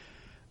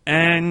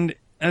 And,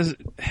 as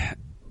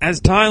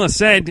Tyler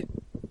said...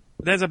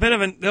 There was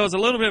a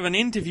little bit of an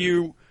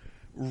interview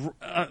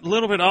a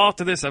little bit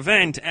after this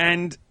event,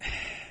 and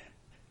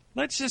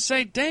let's just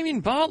say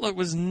Damien Bartlett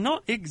was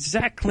not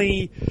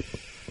exactly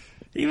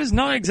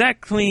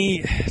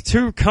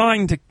too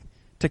kind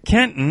to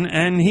Kenton,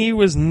 and he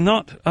was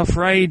not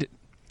afraid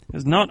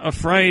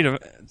of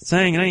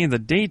saying any of the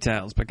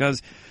details,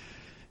 because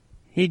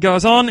he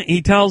goes on,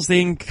 he tells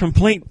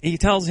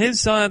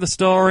his side of the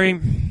story.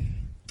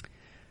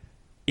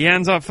 He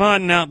ends up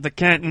finding out that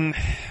Kenton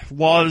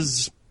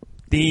was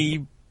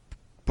the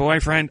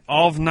boyfriend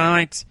of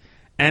Knight,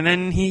 and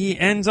then he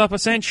ends up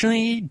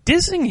essentially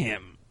dissing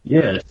him.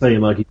 Yeah, saying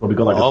like he's probably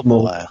got like a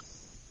small...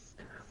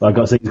 Like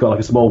I say, he's got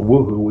like a small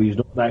woohoo, he's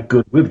not that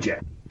good with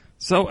Jack.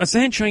 So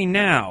essentially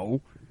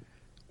now,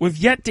 we've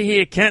yet to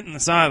hear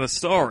Kenton's side of the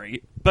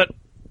story, but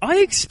I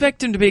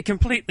expect him to be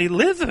completely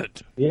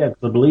livid. Yeah,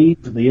 because I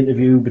believe the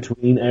interview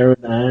between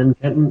Aaron and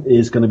Kenton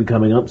is going to be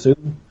coming up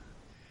soon.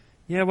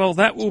 Yeah, well,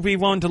 that will be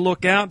one to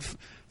look out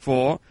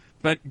for,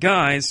 but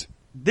guys...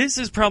 This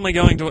has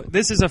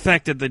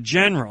affected the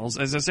generals,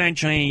 as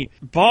essentially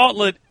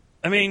Bartlett,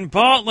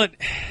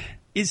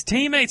 his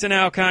teammates are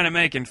now kind of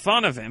making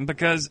fun of him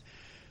because,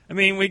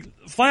 we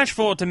flash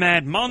forward to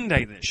Mad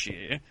Monday this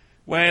year,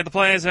 where the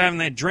players are having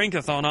their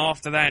drink-a-thon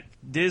after that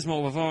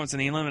dismal performance in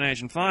the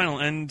elimination final,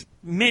 and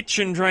Mitch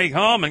and Drake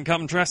Harmon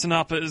come dressing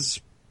up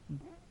as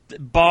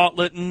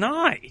Bartlett and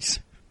Knight.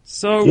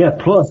 So, yeah,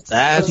 plus...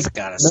 That's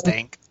gotta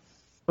stink.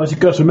 But you've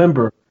got to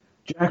remember,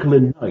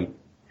 Jacqueline Knight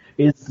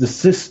is the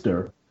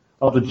sister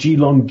of the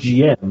Geelong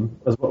GM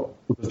as well,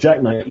 because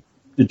Jack Knight is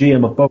the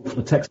GM of both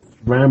the Texas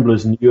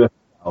Ramblers in the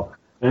UFFL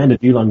and the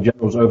Geelong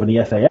Generals over in the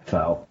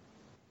FAFL.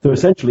 So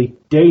essentially,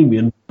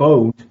 Damien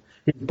boned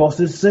his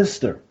boss's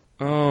sister.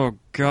 Oh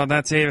God,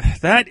 that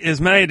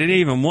has made it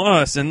even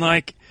worse. And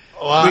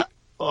what?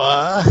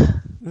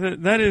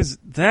 That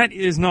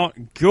is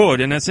not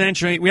good. And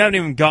essentially, we haven't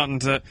even gotten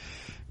to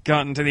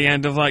the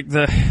end of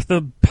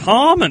the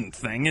Harmon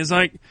thing.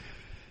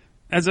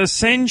 As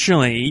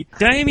essentially,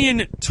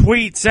 Damien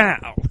tweets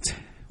out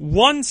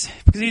once,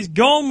 because he's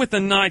gone with the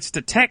Knights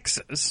to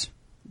Texas,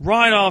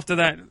 right after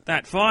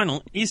that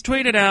final, he's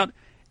tweeted out,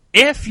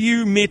 F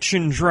you, Mitch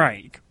and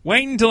Drake.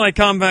 Wait until I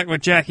come back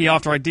with Jackie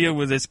after I deal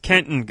with this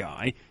Kenton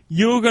guy.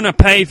 You're gonna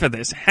pay for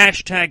this. #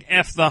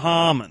 F the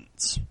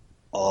Harmons.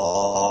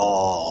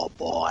 Oh,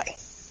 boy.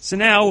 So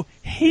now,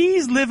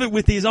 he's living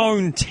with his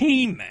own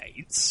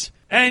teammates,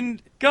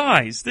 and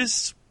guys,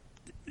 this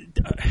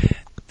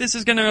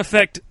is going to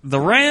affect the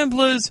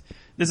Ramblers.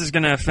 This is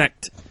going to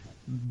affect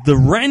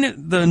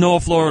the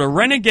North Florida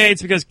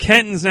Renegades, because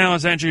Kenton's now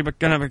essentially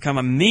going to become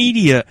a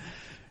media.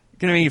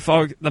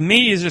 The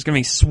media is just going to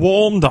be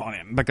swarmed on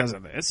him because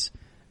of this,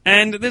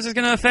 and this is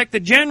going to affect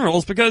the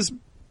Generals because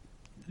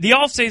the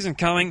off season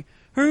coming.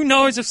 Who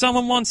knows if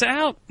someone wants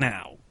out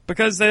now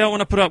because they don't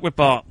want to put up with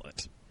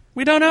Bartlett?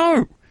 We don't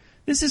know.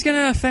 this is going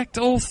to affect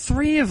all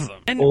three of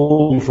them. And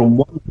all from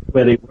one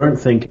where they weren't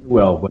thinking,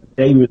 well, but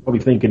Damien was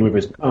probably thinking with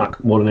his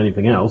cock more than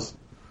anything else.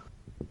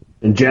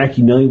 And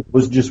Jackie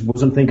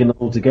wasn't thinking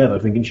altogether,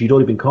 thinking she'd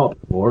already been caught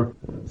before,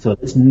 so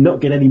let's not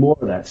get any more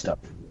of that stuff.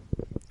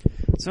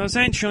 so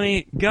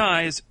essentially,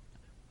 guys,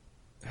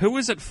 who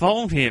is at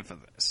fault here for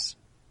this?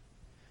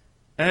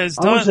 I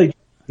would say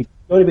she'd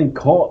already been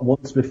caught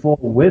once before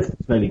with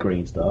smelly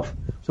green stuff,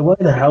 so why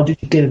the hell did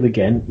she get it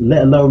again,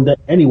 let alone that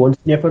anyone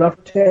sniff it off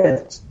her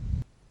test?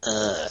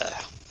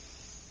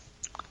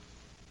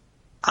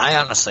 I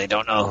honestly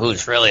don't know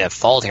who's really at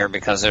fault here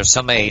because there's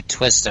so many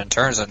twists and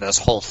turns in this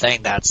whole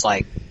thing that's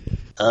like,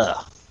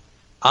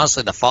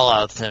 honestly, the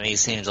fallout to me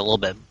seems a little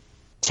bit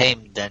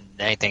tame than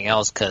anything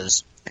else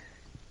because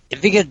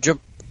if you get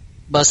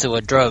busted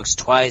with drugs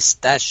twice,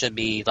 that should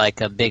be like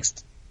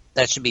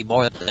that should be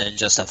more than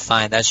just a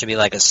fine. That should be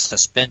like a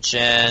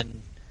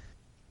suspension,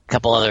 a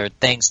couple other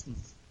things.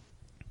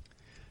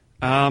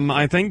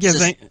 I think you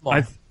think.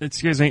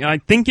 Excuse me. I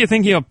think you're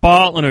thinking of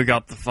Bartlett who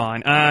got the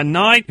fine.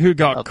 Knight, who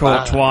got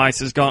caught twice,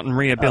 has gotten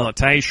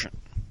rehabilitation.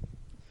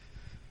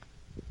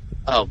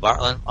 Oh,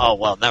 Bartlett. Oh,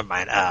 well, never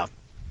mind.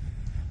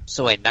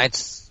 So wait,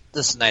 this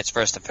is Knight's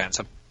first offense.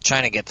 I'm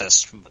trying to get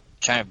this.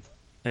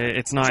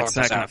 It's Knight's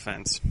second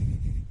offense.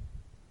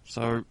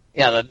 So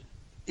yeah,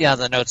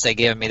 the notes they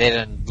gave me, they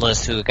didn't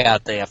list who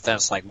got the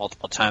offense like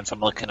multiple times. I'm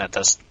looking at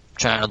this,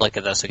 trying to look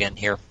at this again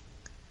here.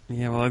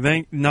 Yeah, well, I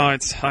think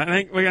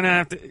we're going to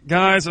have to...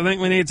 Guys, I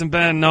think we need some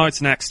better notes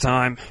next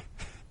time.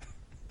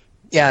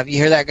 Yeah, if you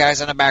hear that,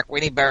 guys, in the back, we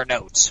need better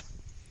notes.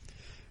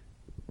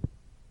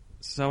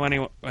 So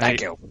anyway...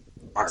 Thank you,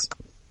 Mark.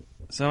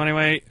 So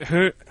anyway,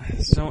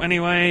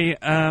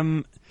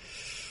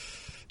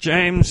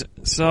 James,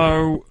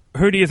 so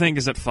who do you think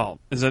is at fault?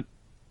 Is it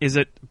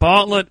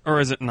Bartlett or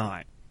is it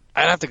Knight?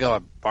 I'd have to go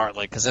with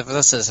Bartlett, because if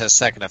this is his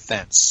second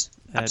offense...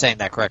 I'm saying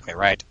that correctly,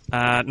 right?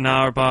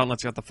 No,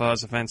 Bartlett's got the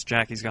first offense.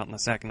 Jackie's gotten the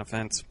second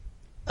offense.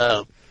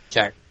 Oh,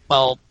 Jack.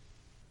 Well,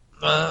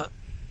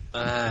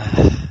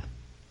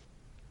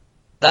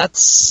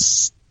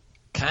 that's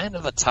kind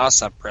of a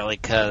toss-up, really,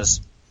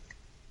 because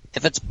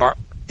if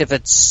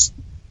it's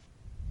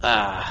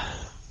I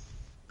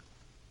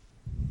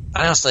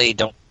honestly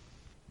don't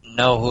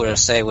know who to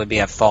say would be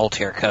at fault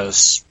here,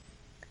 because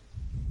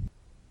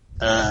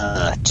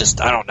I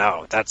don't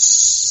know.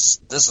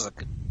 This is a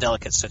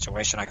delicate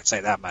situation, I can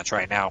say that much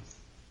right now.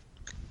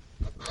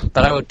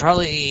 But I would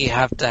probably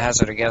have to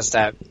hazard a guess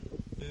that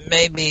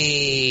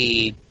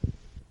maybe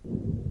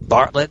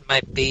Bartlett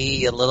might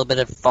be a little bit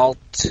at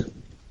fault.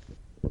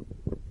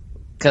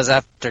 Because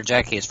after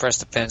Jackie's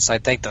first offense, I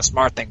think the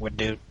smart thing would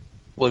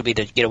be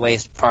to get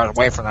as far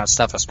away from that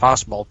stuff as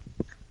possible.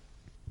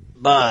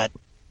 But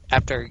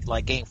after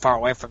getting far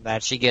away from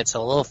that, she gets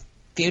a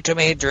few too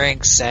many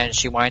drinks, and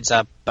she winds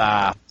up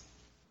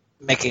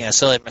making a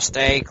silly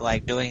mistake,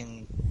 like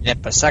doing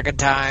nip a second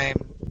time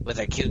with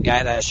a cute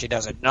guy that she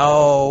doesn't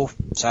know.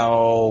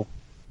 So,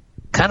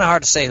 kind of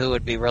hard to say who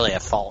would be really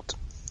at fault.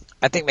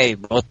 I think maybe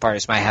both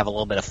parties might have a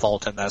little bit of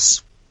fault in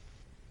this.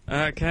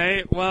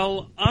 Okay,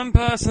 well, I'm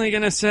personally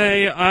going to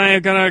say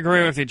I'm going to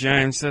agree with you,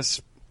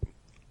 James.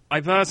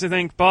 I personally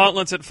think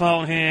Bartlett's at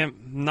fault here,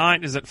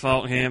 Knight is at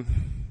fault here.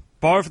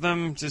 Both of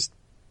them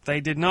they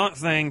did not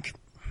think,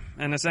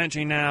 and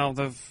essentially now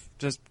they've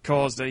just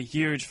caused a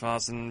huge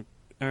fuss, and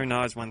who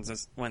knows when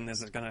this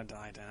is going to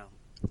die down.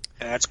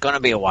 It's going to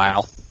be a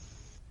while.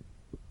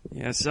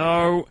 Yeah,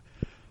 so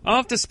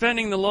after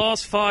spending the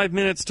last 5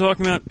 minutes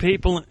talking about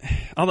people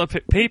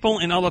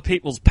in other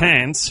people's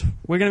pants,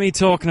 we're going to be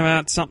talking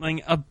about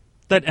something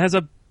that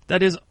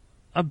is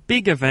a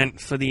big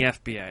event for the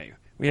FBA.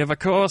 We have, of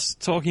course,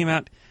 talking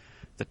about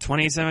the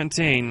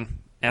 2017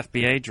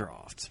 FBA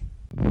draft.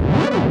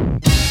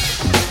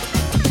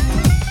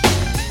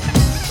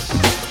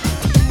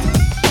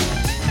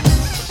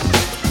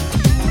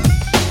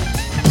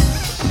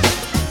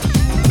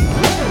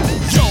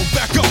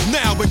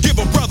 And give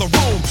a brother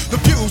room. The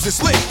fuse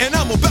is lit and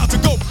I'm about to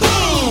go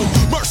boom.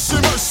 Mercy,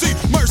 mercy,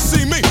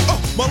 mercy me.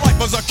 My life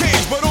was a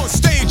cage, but on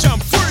stage I'm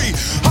free.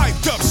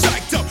 Hyped up,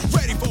 psyched up,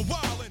 ready for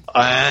wildin'.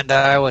 And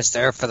I was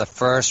there for the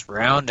first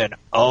round, and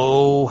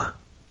oh,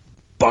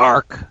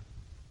 bark,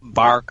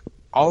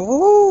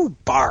 oh,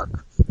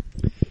 bark.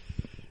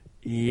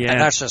 Yeah.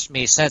 And that's just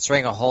me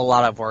censoring a whole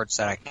lot of words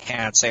that I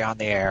can't say on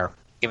the air,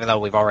 even though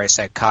we've already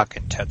said cock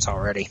and tits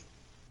already.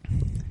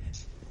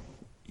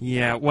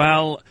 Yeah,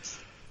 well...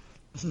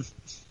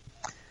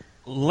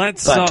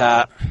 Let's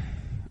start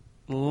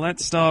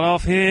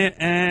off here,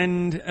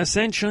 and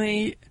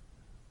essentially,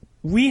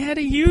 we had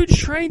a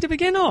huge trade to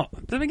begin at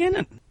the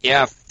beginning.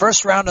 Yeah,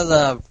 first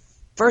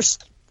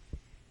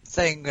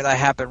thing that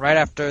happened right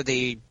after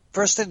the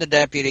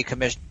deputy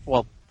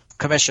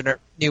commissioner,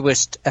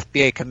 newest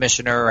FBA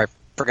commissioner, I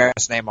forgot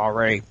his name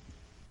already.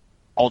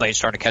 Old age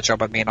starting to catch up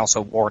with me, and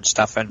also ward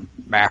stuff, and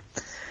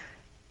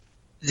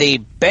the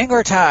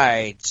Bangor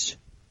Tides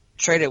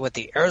traded with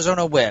the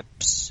Arizona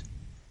Whips.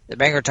 The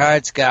Bangor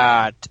Tides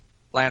got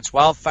Lance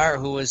Wildfire,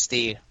 who was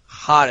the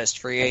hottest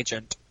free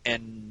agent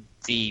in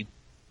the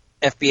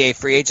FBA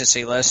free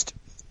agency list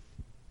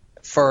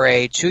for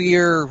a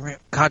 2-year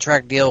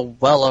contract deal,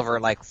 well over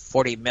like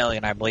 $40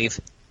 million, I believe.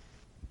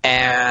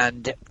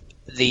 And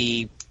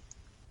the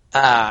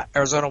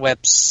Arizona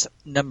Whips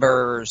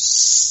number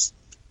 6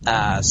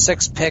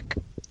 pick,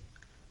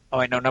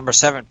 number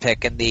 7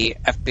 pick in the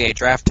FBA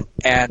draft,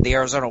 and the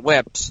Arizona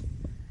Whips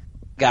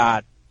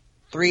got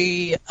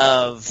 3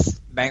 of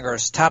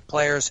Bangor's top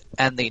players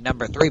and the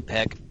number 3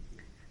 pick.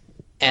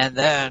 And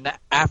then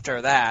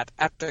after that,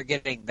 after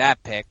getting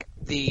that pick,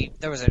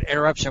 there was an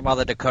interruption while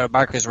the Dakota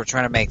Bikers were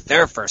trying to make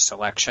their first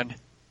selection.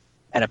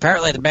 And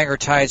apparently the Bangor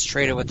Tides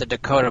traded with the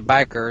Dakota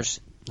Bikers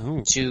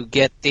to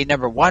get the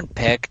number 1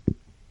 pick,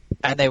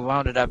 and they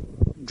wound up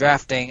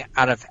drafting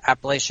out of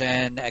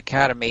Appalachian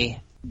Academy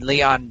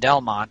Leon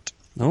Delmont,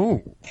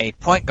 a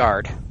point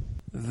guard.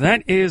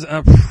 That is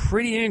a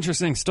pretty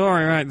interesting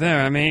story right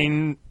there. I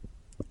mean,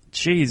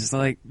 geez,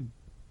 like,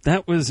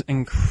 that was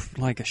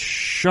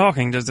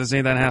shocking just to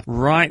see that happen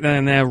right then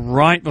and there,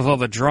 right before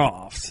the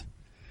draft.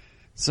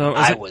 So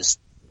I was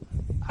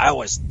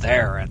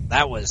there, and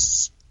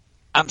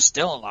I'm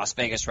still in Las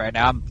Vegas right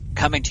now. I'm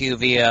coming to you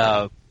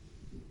via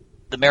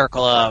the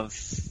miracle of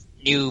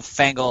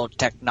newfangled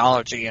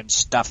technology and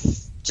stuff.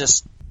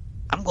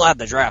 I'm glad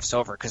the draft's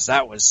over, because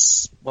that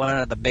was one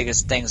of the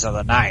biggest things of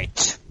the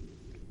night.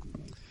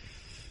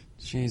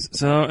 Jeez.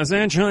 So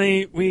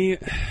essentially, we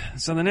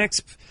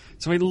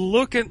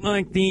look at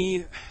like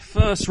the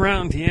first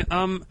round here.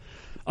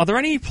 Are there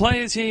any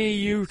players here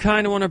you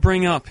kind of want to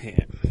bring up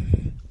here?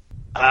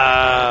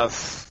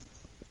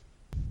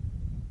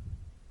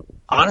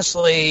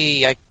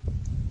 Honestly,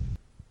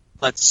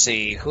 let's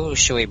see. Who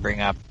should we bring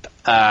up?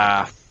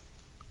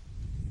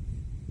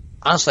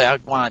 Honestly, I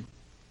want to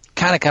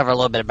kind of cover a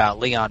little bit about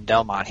Leon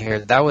Delmont here.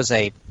 That was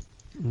a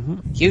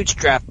huge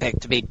draft pick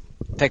to be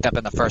picked up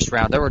in the first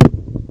round.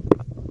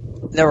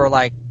 There were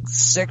like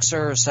 6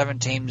 or 7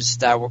 teams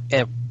that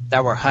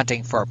were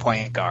hunting for a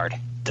point guard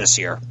this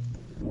year,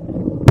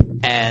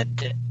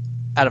 and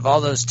out of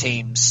all those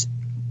teams,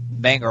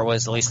 Bangor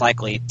was the least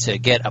likely to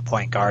get a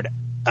point guard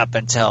up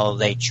until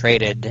they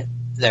traded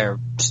their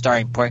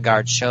starting point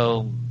guard,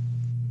 Masaru.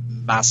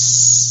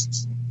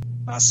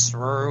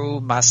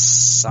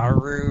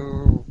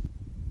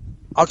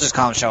 I'll just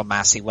call him Show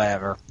Massey,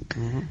 whatever.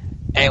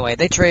 Anyway,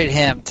 they traded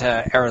him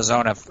to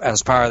Arizona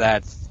as part of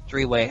that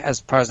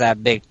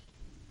big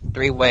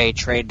 3-way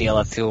trade deal,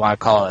 if you want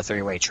to call it a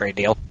 3-way trade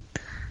deal.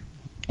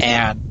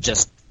 And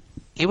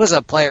he was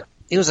a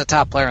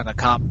top player in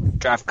the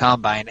draft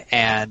combine,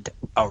 and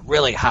a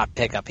really hot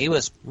pickup. He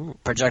was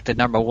projected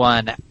number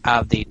 1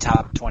 out of the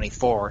top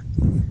 24,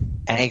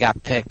 and he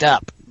got picked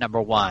up number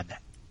 1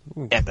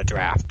 in the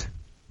draft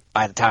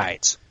by the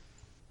Tides.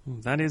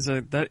 That is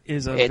a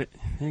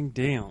big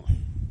deal.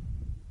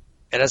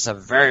 It is a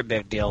very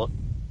big deal.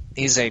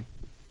 He's a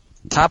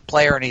top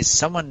player, and he's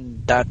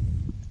someone that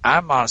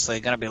I'm honestly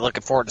going to be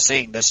looking forward to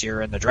seeing this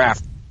year in the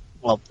draft.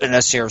 Well, in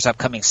this year's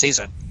upcoming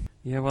season.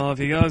 Yeah, well, if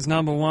he goes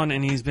number 1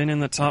 and he's been in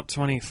the top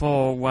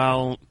 24,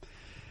 well,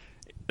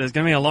 there's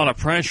going to be a lot of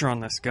pressure on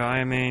this guy.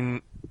 I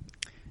mean,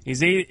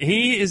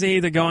 he is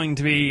either going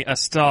to be a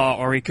star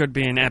or he could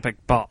be an epic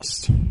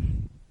bust.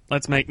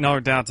 Let's make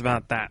no doubts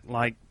about that.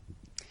 Like,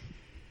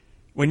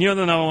 when you're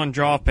the number 1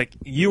 draft pick,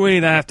 you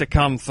either have to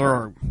come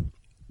through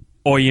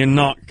or you're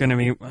not going to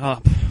be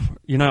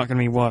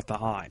worth the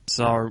hype.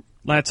 So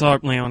let's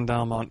hope Leon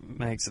Delmont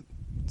makes it.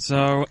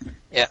 So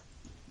yeah.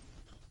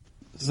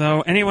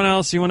 So anyone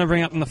else you want to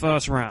bring up in the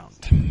first round?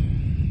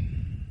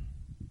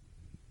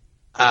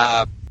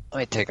 Let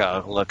me take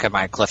a look at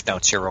my cliff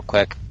notes here real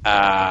quick.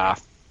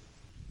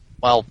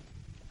 Well,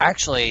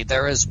 actually,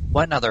 there is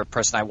one other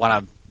person I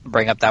want to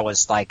bring up that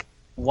was like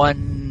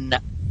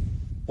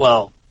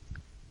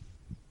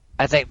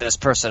I think this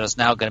person is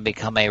now going to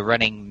become a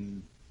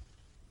running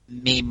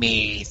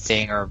meme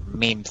thing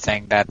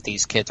that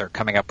these kids are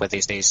coming up with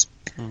these days.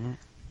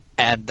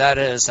 And that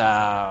is,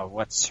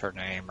 what's her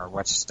name?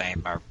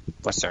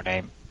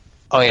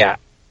 Oh, yeah.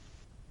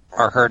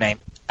 Or her name.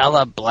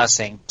 Ella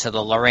Blessing to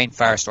the Lorraine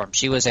Firestorm.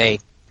 She was a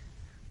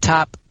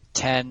top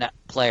 10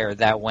 player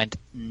that went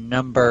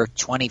number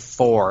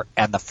 24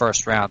 in the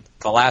first round.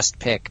 The last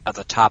pick of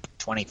the top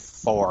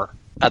 24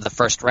 of the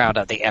first round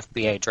of the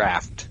FBA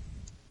draft.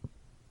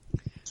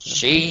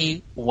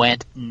 She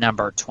went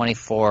number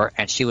 24,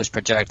 and she was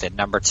projected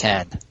number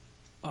 10.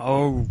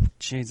 Oh,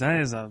 jeez,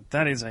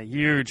 that is a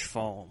huge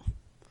fall.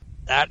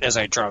 That is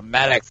a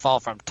dramatic fall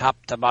from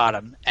top to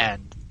bottom,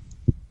 and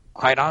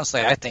quite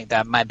honestly, I think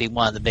that might be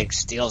one of the big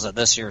steals of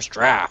this year's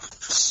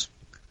draft.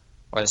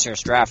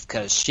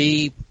 Because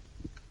she,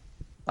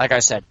 like I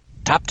said,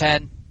 top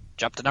 10,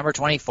 jumped to number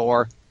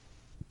 24.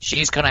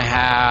 She's going to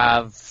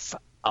have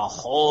a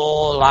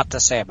whole lot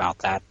to say about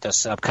that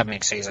this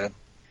upcoming season.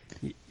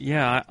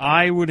 Yeah,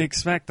 I would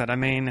expect that. I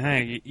mean,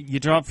 hey,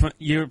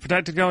 you're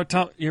projected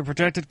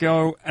to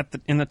go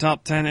in the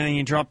top 10, and then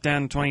you drop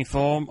down to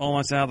 24,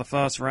 almost out of the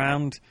first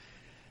round.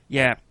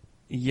 Yeah,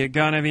 you're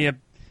gonna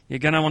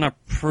want to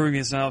prove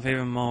yourself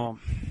even more.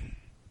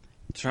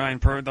 Try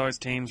and prove those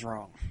teams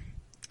wrong.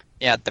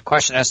 Yeah, the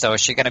question is, though,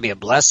 is she going to be a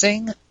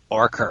blessing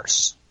or a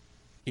curse?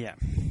 Yeah.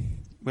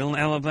 Will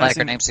Ella Like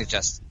Blessing... her name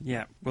suggests.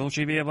 Yeah. Will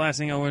she be a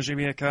blessing or will she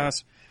be a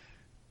curse?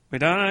 We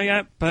don't know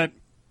yet, but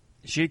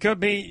she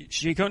could be,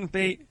 she couldn't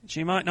be,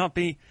 she might not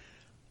be.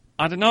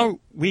 I don't know.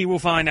 We will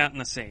find out in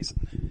the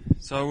season.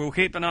 So we'll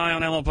keep an eye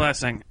on Ella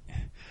Blessing.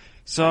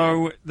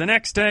 So the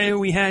next day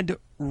we had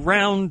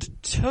round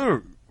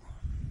 2.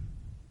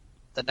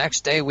 The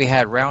next day we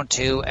had round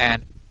 2,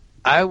 and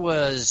I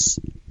was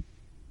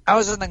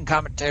in the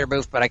commentator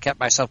booth, but I kept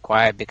myself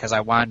quiet because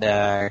I wanted to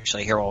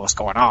actually hear what was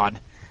going on.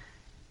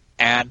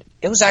 And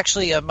it was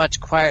actually a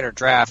much quieter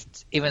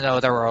draft, even though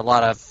there were a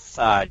lot of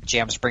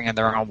GMs bringing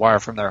their own water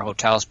from their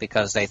hotels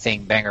because they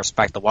think Bangor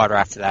spiked the water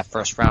after that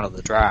first round of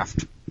the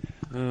draft.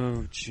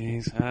 Oh,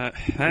 jeez.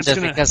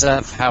 Just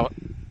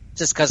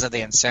because of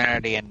the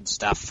insanity and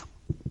stuff.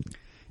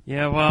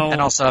 Yeah, well... And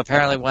also,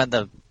 apparently one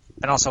of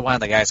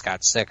the guys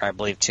got sick, I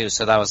believe, too,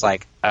 so that was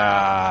like,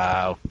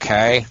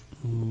 okay.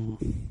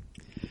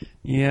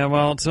 Yeah,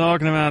 well,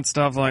 talking about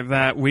stuff like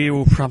that, we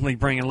will probably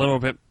bring a little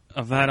bit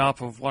of that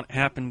up of what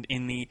happened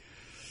in the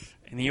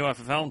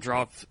UFFL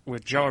draft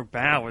with Joe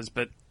Bowers,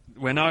 but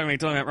we're not going to be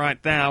talking about right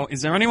now.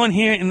 Is there anyone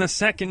here in the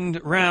second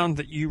round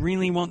that you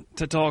really want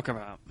to talk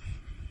about?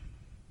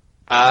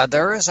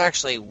 There is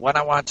actually one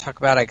I want to talk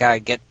about. I got to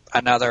get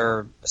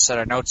another set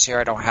of notes here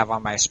I don't have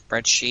on my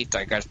spreadsheet.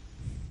 I got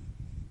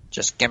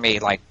just give me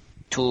like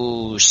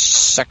 2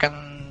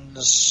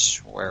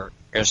 seconds. Where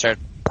is it?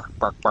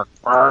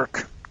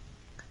 Bark.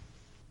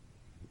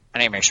 I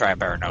need to make sure I have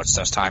better notes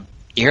this time.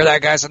 You hear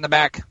that, guys, in the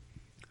back?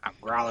 I'm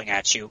growling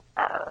at you.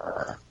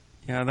 Arr.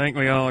 Yeah, I think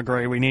we all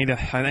agree. I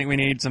think we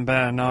need some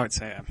better notes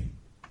here.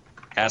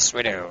 Yes,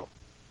 we do.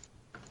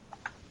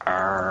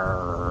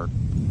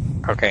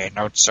 Okay,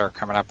 notes are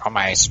coming up on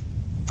my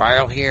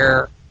file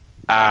here.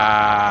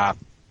 I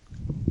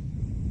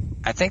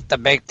think the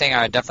big thing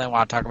I definitely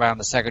want to talk about in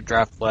the second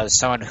draft was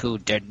someone who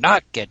did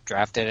not get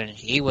drafted, and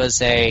he was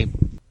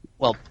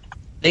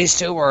these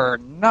two were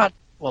not,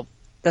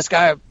 this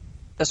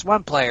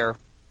one player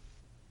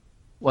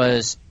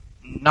was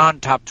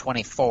non-top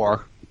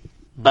 24,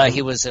 but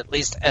he was at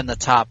least in the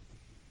top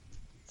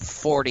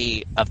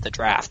 40 of the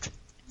draft.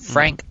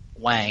 Frank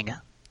Wang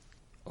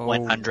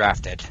went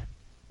undrafted.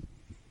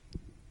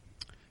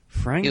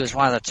 Frank? He was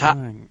one of the top.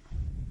 Wang.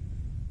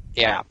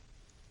 Yeah.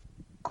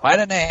 Quite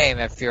a name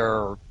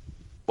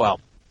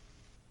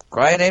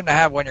quite a name to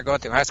have when you're going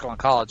through high school and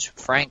college.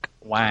 Frank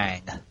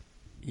Wang.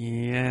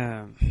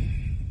 Yeah.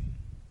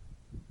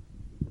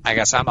 I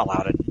guess I'm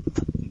allowed a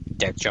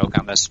dick joke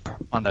on this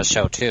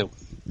show too.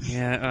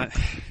 Yeah,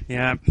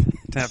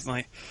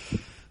 definitely.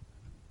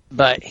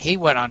 But he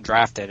went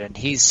undrafted, and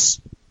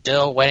he's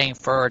still waiting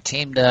for a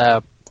team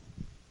to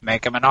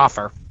make him an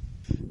offer.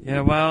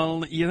 Yeah,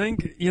 well, you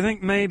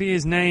think maybe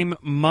his name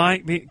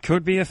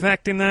could be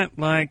affecting that?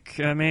 Like,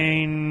 I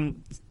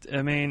mean,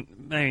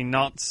 maybe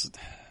not,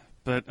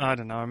 but I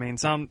don't know. I mean,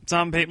 some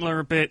people are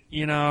a bit,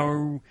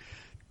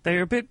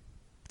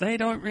 they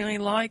don't really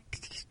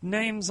like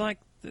names like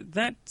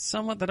that.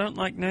 Somewhat, they don't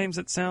like names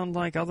that sound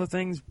like other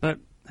things. But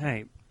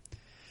hey,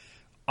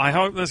 I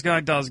hope this guy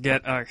does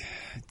get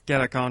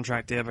a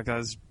contract here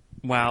because,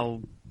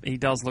 well, he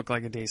does look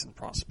like a decent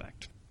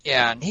prospect.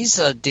 Yeah, and he's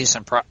a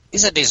decent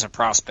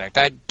prospect.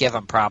 I'd give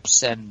him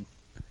props. And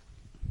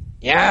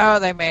yeah,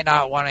 they may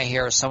not want to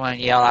hear someone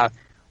yell out,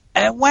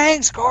 "And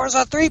Wang scores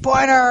a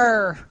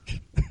 3-pointer,"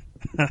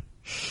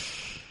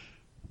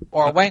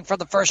 or Wang for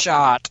the first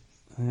shot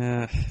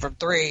from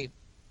 3.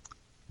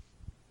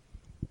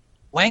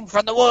 Wang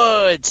from the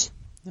woods.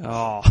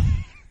 Oh.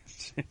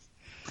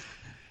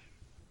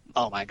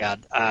 Oh my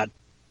God.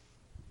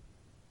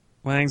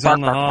 Wang's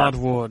on the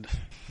hardwood.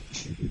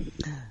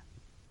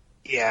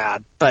 Yeah,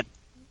 but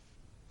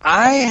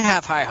I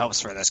have high hopes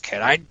for this kid.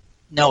 I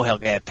know he'll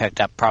get picked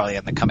up probably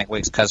in the coming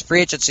weeks because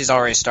free agency's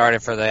already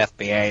started for the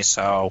FBA,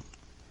 so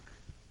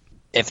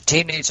if a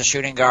team needs a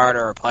shooting guard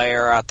or a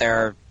player out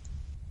there,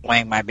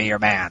 Wang might be your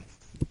man.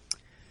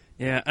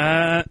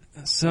 Yeah,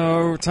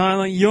 so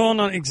Tyler, you're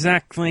not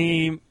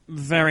exactly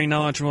very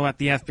knowledgeable about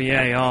the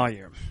FBA, are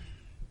you?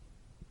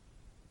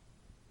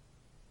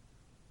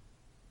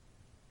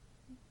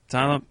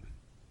 Tyler?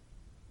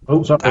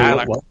 Oh, sorry.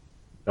 Tyler. What?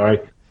 Sorry.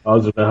 I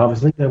was half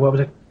asleep there. What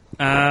was it?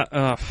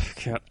 Oh,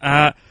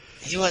 God.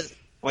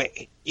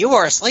 You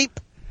were asleep?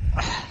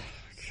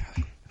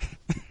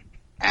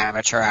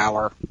 Amateur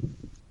hour.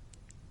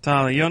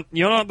 Tyler, you're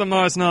not the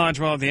most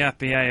knowledgeable of the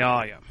FBA,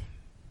 are you?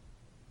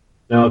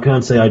 No, I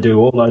can't say I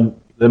do.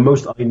 The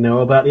most I know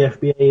about the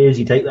FBA is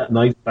you take that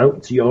nice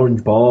bouncy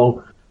orange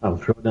ball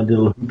and throw that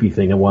little hoopy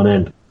thing at one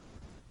end.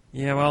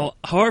 Yeah, well,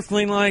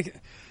 hopefully, like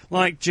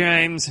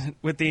James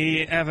with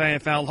the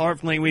FAFL,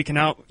 hopefully we can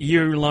help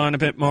you learn a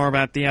bit more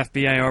about the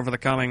FBA over the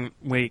coming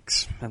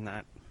weeks and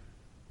that.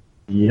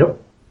 Yep.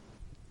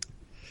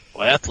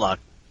 With luck.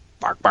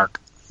 Bark,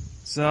 bark.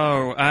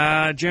 So,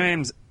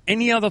 James,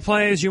 any other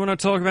players you want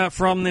to talk about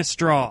from this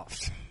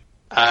draft?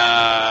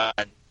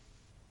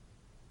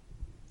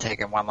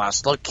 Taking one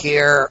last look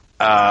here.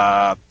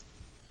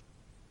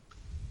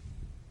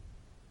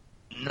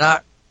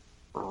 Not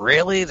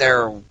really.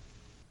 There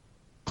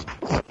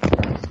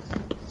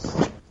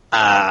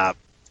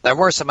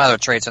were some other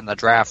trades in the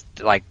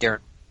draft, like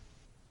during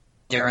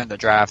the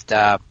draft.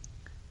 The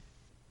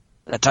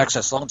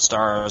Texas Lone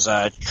Stars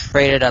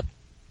traded up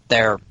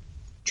to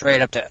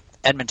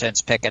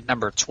Edmonton's pick at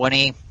number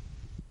 20,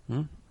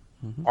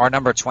 or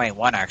number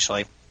 21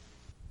 actually,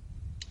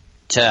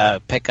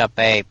 to pick up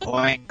a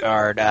point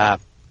guard,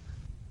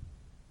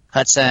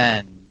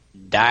 Hudson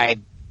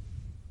Dieback,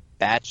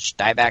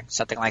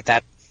 something like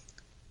that.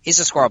 He's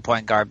a scorer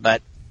point guard,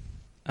 but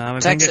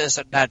Texas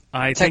and that.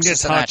 I think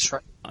it's Hudson.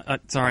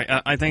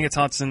 I think it's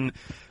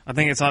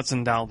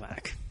Hudson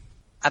Dalbeck.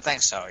 I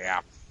think so. Yeah.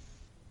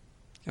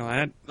 Go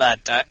ahead.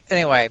 But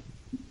anyway,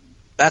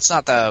 that's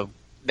not the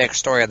big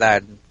story of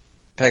that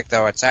pick,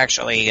 though. It's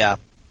actually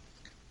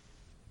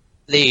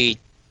the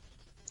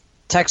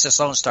Texas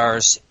Lone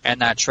Stars in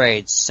that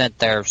trade sent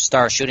their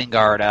star shooting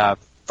guard,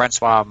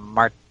 Francois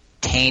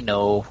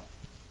Martino,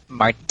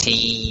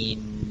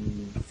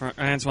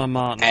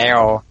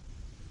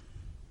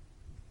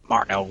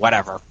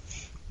 whatever.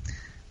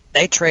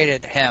 They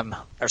traded him,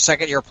 their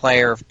second-year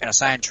player, in a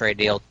sign trade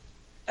deal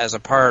as a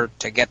part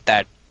to get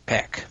that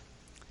pick.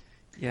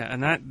 Yeah,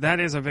 and that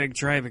is a big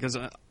trade because,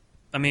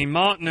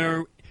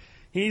 Martineau,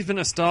 he's been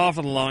a star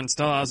for the Lone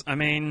Stars.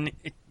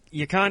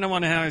 You kind of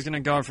wonder how he's going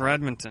to go for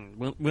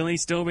Edmonton. Will he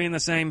still be in the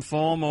same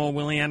form, or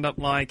will he end up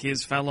like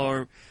his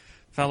fellow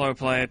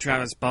player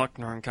Travis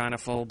Buckner and kind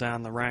of fall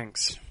down the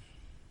ranks?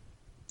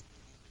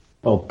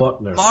 Oh,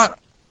 Buckner. More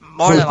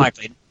than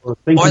likely. More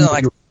than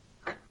likely.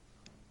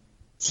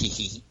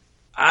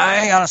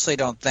 I honestly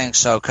don't think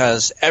so,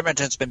 because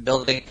Edmonton's been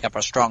building up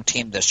a strong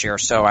team this year,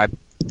 so I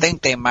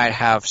think they might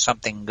have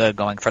something good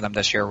going for them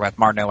this year with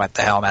Martineau at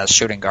the helm as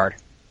shooting guard.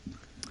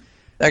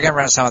 They're getting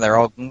rid of some of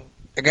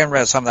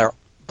their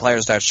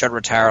players that should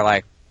retire,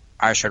 like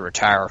I should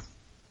retire,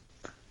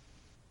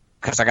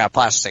 because I got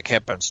plastic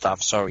hip and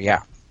stuff. So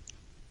yeah,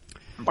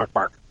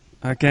 bark.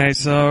 Okay,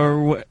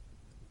 so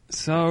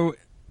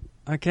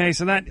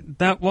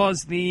that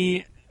was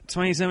the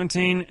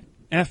 2017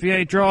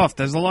 FBA draft.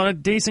 There's a lot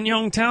of decent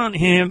young talent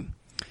here.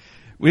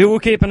 We will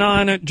keep an eye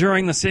on it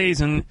during the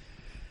season.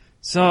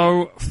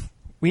 So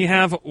we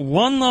have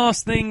one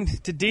last thing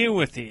to deal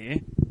with here,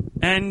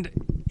 and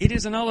it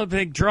is another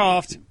big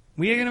draft.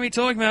 We are going to be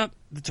talking about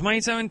the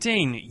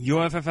 2017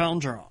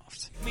 UFFL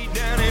draft. Me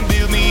down and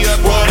build me up,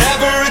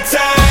 whatever it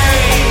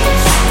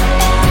takes.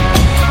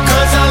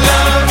 'Cause I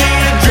love the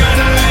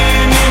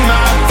adrenaline in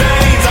my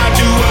veins. I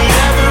do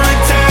whatever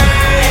it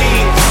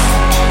takes.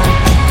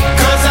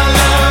 'Cause I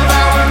love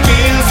how it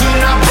feels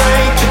when I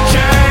break the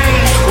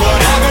chains.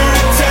 Whatever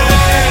it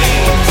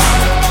takes.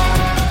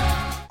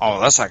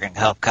 Oh, this I can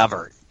help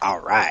cover. All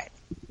right.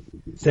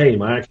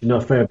 Same. I actually know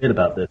a fair bit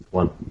about this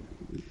one.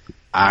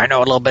 I know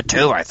a little bit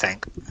too, I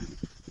think.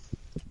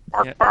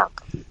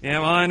 Bark. Yeah,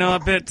 well, I know a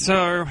bit,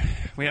 so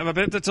we have a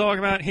bit to talk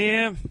about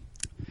here.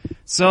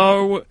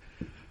 So,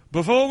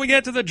 before we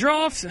get to the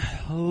draft,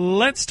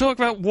 let's talk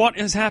about what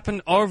has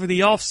happened over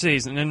the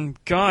off-season.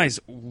 And, guys,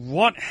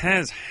 what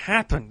has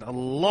happened? A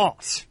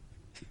lot,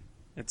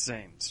 it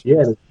seems.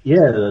 Yeah,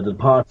 the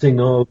departing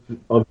of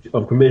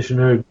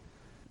Commissioner,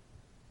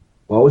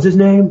 what was his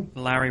name?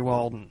 Larry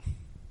Walden.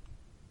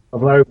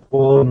 Of Larry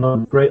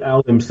Walden, Great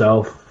Al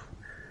himself.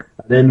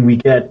 And then we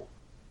get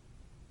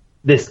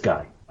this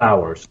guy,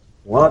 Bowers.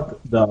 What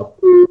the?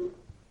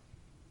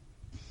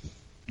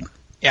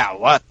 Yeah,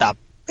 what the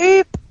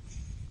beep?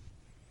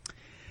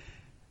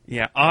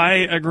 Yeah, I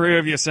agree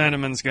with your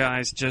sentiments,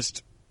 guys.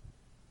 Just,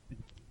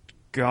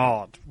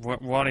 God,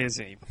 what is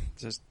he?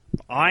 Just,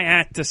 I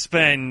had to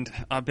spend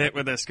a bit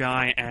with this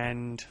guy,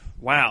 and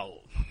well,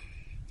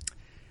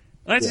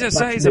 let's just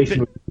say he's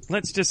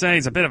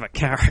a bit of a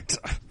character.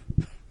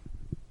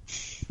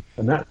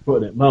 And that's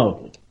putting it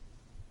mildly.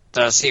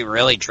 Does he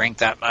really drink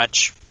that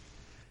much?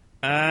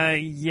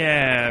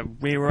 Yeah,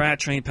 we were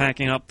actually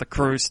packing up the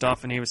crew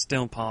stuff and he was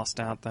still passed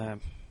out there.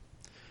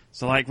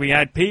 So, we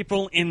had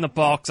people in the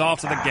box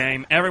after the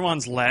game,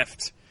 everyone's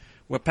left,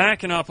 we're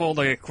packing up all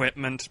the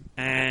equipment,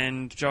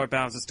 and Joe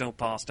Bowers is still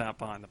passed out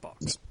behind the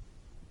box.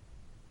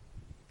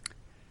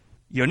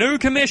 Your new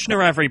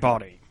commissioner,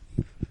 everybody!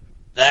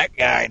 That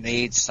guy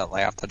needs to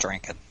lay off the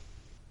drinking.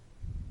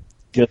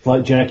 Just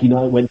like Jackie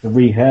Knight went to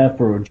rehab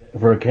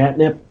for a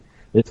catnip,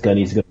 this guy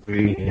needs to go to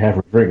rehab for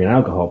a drinking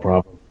alcohol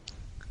problem.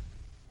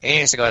 He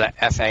needs to go to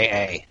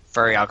FAA,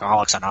 Furry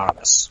Alcoholics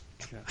Anonymous.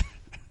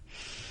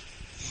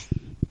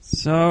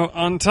 So,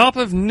 on top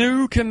of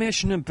new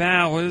Commissioner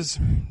Bowers,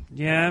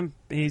 yeah,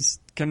 he's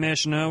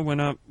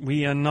commissioner.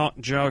 We are not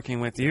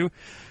joking with you.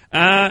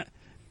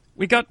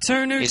 We got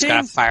two new teams. He's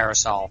gonna fire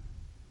us all.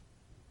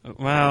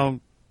 Well,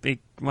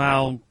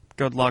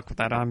 good luck with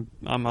that. I'm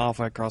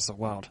halfway across the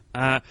world.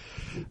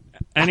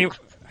 Anyway,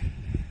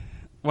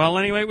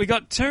 we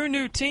got two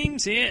new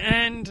teams here,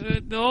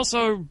 and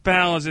also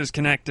Bowers is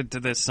connected to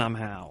this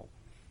somehow.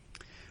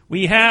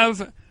 We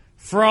have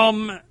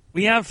from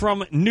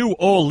New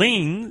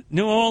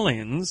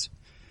Orleans,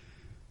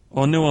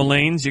 or New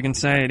Orleans, you can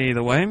say it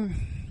either way.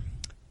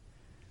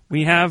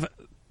 We have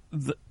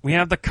the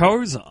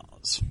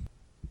Kozars.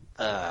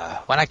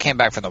 When I came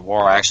back from the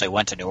war, I actually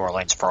went to New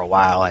Orleans for a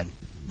while, and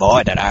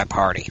boy, did I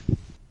party.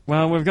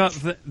 Well, we've got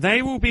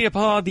they will be a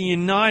part of the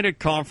United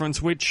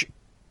Conference, which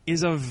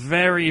is a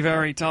very,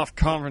 very tough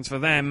conference for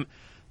them.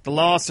 The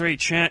last three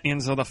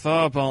champions of the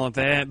FAFL are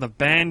there, the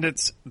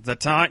Bandits, the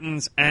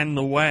Titans, and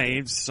the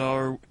Waves,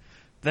 so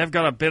they've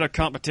got a bit of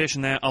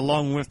competition there,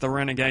 along with the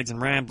Renegades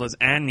and Ramblers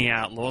and the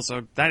Outlaws,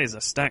 so that is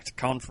a stacked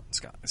conference,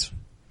 guys.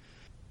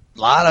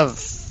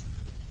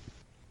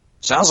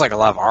 Sounds like a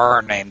lot of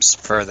our names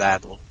for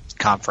that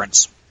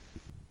conference.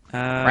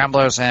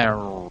 Ramblers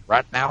and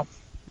what now?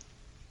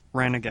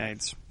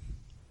 Renegades.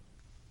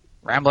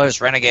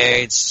 Ramblers,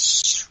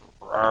 Renegades,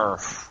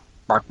 bark,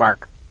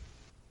 bark.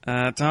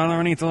 Tyler,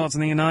 any thoughts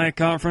on the United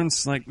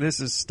Conference?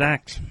 This is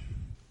stacked.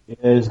 Yeah,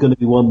 it's going to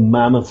be one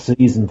mammoth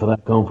season for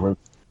that conference.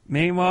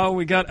 Meanwhile,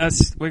 we got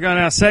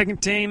our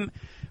second team.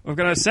 We've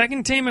got our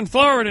second team in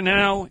Florida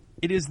now.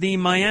 It is the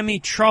Miami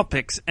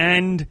Tropics,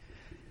 and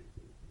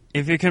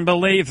if you can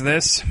believe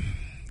this,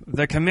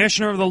 the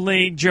commissioner of the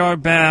league, Joe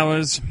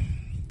Bowers,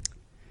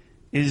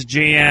 is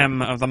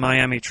GM of the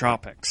Miami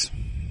Tropics.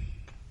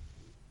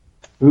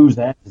 Whose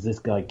ass is this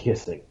guy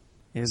kissing?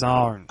 His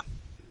own.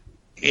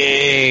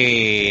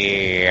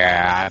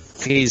 Yeah,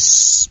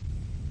 he's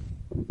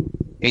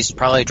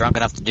probably drunk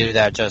enough to do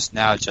that just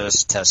now,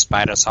 just to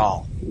spite us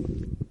all.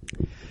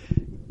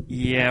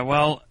 Yeah,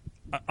 well,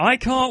 I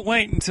can't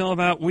wait until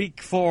about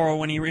week 4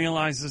 when he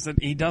realizes that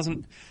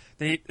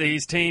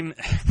his team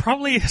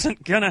probably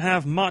isn't going to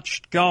have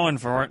much going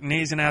for it, and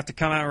he's going to have to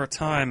come out of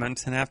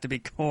retirement and have to be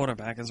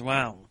quarterback as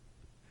well.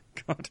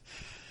 God,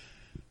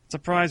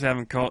 surprised we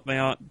haven't called.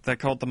 They're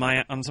called the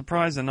Miami. I'm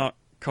surprised they're not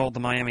called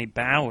the Miami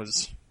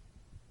Bowers.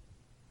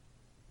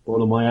 Or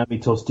the Miami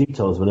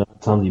Tostitos, when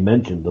Tandy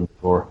mentioned them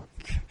before.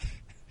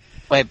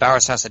 Wait,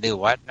 Bowers has to do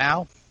what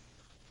now?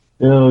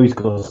 No, he's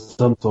got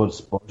some sort of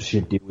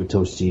sponsorship deal with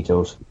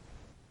Tostitos.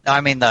 No,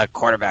 I mean the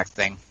quarterback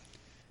thing.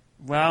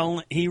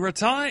 Well, he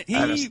retired.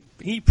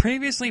 He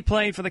previously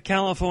played for the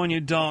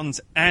California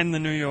Dons and the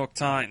New York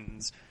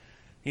Titans.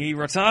 He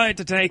retired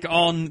to take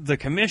on the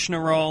commissioner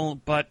role,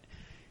 but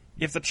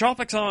if the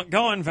Tropics aren't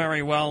going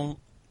very well,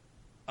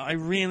 I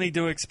really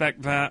do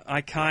expect that.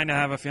 I kind of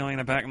have a feeling in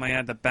the back of my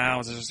head that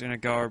Bowers is just going to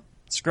go,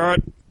 screw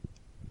it.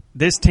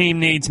 This team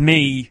needs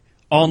me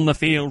on the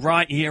field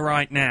right here,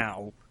 right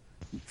now,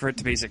 for it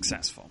to be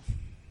successful.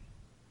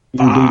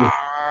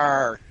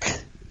 Bark.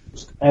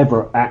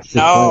 Ever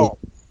active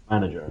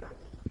manager.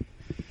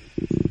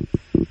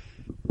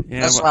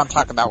 Yeah, This is what I'm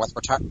talking about with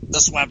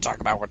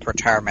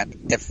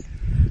retirement. If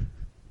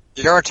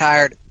you're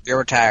retired, you're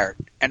retired.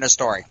 End of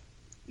story.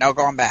 No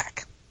going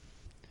back.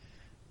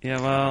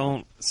 Yeah,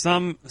 well,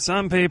 some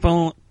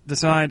people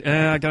decide,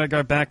 I gotta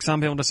go back.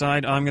 Some people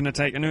decide, I'm gonna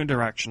take a new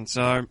direction.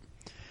 So,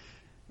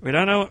 we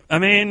don't know. I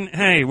mean,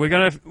 hey, we're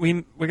gonna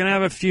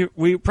have a few,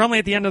 probably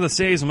at the end of the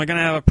season, we're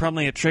gonna have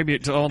probably a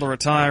tribute to all the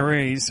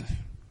retirees.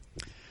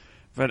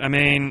 But, I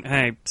mean,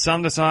 hey,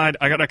 some decide,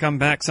 I gotta come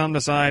back. Some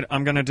decide,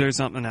 I'm gonna do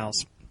something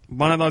else.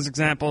 One of those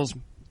examples,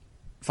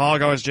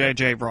 Fargo is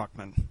J.J.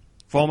 Brockman,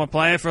 former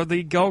player for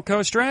the Gold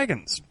Coast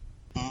Dragons.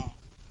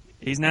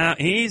 He's now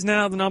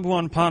the number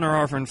one punter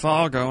over in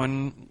Fargo,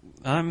 and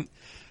I'm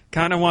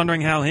kind of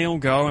wondering how he'll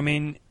go. I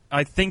mean,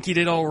 I think he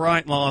did all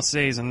right last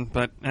season,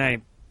 but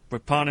hey,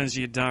 with punters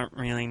you don't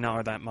really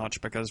know that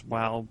much because,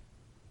 well,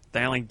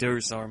 they only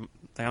do so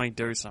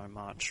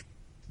much.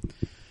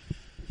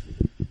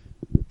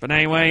 But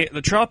anyway,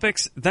 the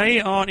Tropics,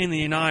 they aren't in the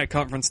United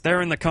Conference,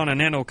 they're in the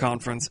Continental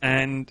Conference,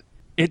 and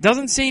it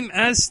doesn't seem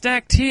as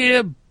stacked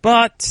here,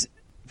 but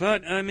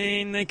I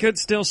mean, they could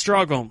still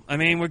struggle. I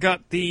mean, we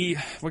got the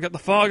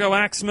Fargo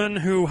Axemen,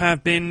 who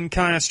have been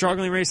kind of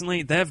struggling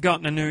recently. They've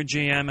gotten a new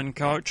GM and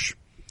coach.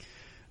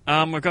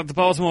 We've got the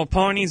Baltimore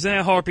Ponies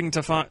there, hoping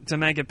to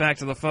make it back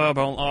to the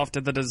Furball after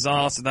the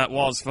disaster that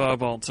was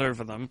Furball 2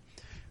 for them.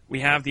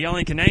 We have the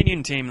only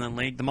Canadian team in the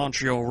league, the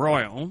Montreal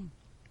Royal.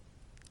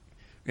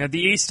 We have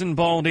the Eastern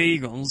Bald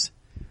Eagles,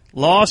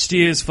 last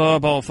year's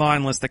Furball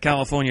finalists, the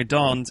California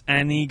Dons,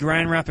 and the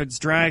Grand Rapids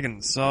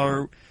Dragons.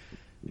 So,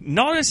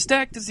 not as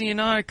stacked as the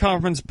United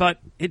Conference, but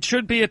it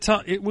should be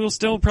it will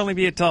still probably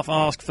be a tough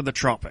ask for the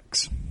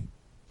Tropics.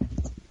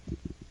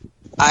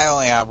 I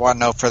only have one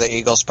note for the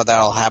Eagles, but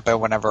that'll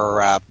happen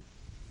whenever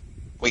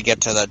we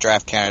get to the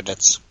draft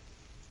candidates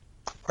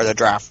or the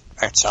draft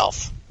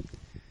itself.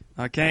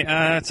 Okay,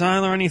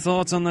 Tyler, any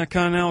thoughts on the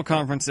Continental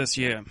Conference this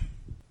year?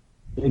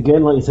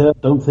 Again, like you said, I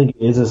don't think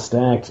it is as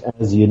stacked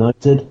as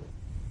United,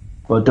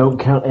 but don't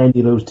count any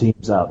of those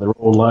teams out. They're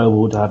all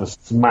liable to have a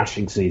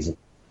smashing season.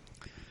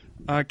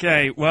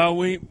 Okay, well,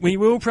 we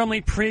will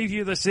probably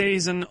preview the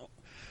season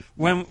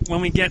when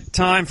we get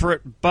time for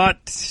it,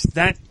 but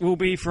that will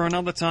be for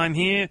another time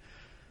here.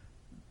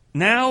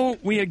 Now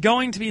we are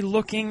going to be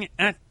looking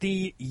at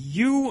the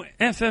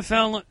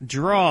UFFL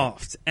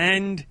draft,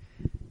 and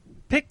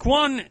pick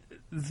one,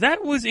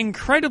 that was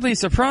incredibly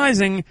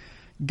surprising.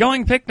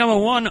 Going pick number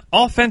 1,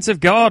 offensive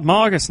guard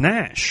Marcus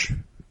Nash.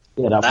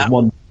 Yeah, that was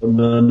one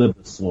none of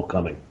us saw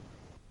coming.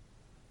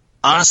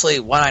 Honestly,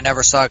 one I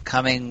never saw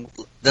coming.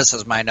 This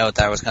is my note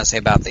that I was going to say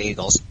about the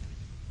Eagles.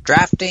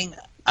 Drafting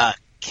a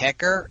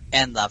kicker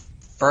in the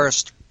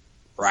first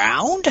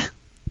round?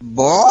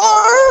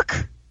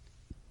 Bark!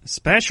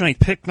 Especially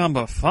pick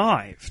number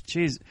 5.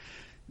 Jeez.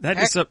 That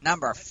Pick is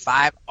number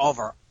 5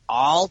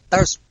 overall?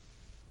 There's...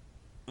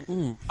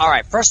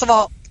 Alright, first of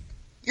all,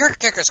 your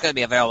kicker's going to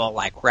be available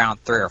like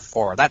round 3 or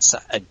 4. That's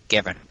a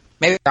given.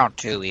 Maybe round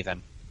 2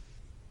 even.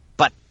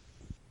 But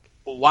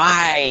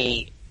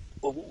why...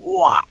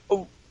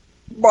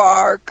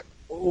 Mark,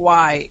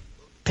 why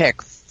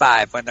pick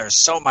 5 when there's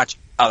so much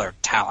other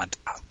talent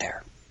out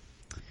there?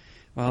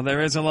 Well,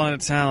 there is a lot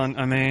of talent.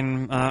 I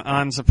mean,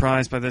 I'm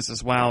surprised by this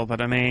as well.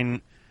 But, I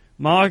mean,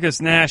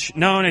 Marcus Nash,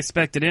 no one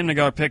expected him to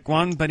go pick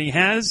 1, but he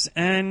has.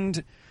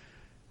 And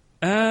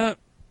I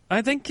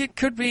think it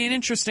could be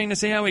interesting to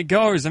see how he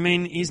goes. I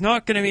mean, he's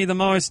not going to be the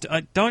most...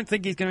 I don't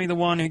think he's going to be the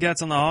one who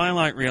gets on the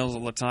highlight reels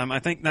all the time. I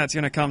think that's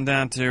going to come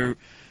down to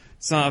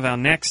some of the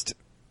next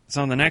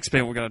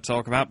people we're going to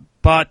talk about.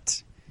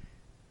 But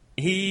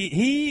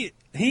he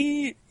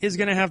is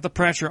going to have the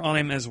pressure on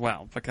him as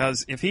well,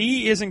 because if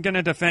he isn't going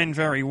to defend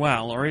very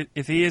well, or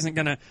if he isn't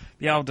going to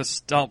be able to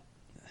stop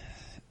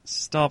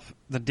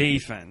the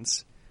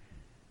defense,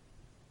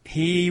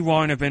 he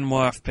won't have been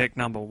worth pick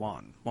number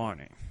 1, won't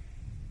he?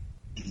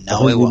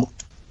 No, he won't.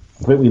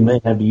 I think we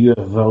may have the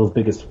UFFL's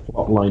biggest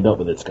flop lined up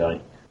with this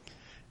guy.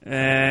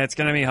 It's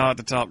going to be hard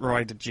to top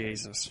Roy to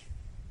Jesus.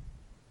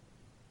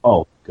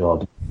 Oh,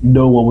 God.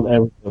 No one will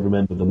ever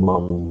remember the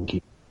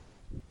monkey.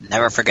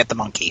 Never forget the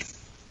monkey.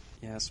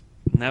 Yes,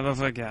 never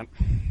forget.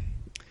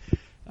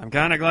 I'm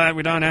kind of glad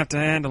we don't have to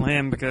handle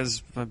him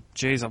because,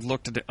 geez, I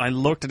looked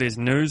at his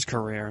news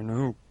career and,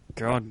 oh,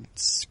 God,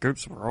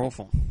 scoops were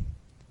awful.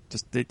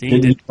 Just he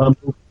did.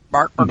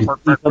 Bark.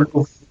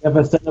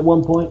 FSN at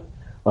one point,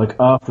 like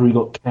after he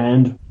got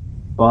canned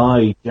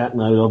by Jack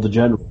Knight of the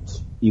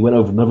Generals, he went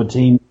over another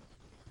team,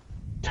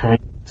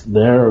 tanked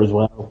there as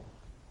well,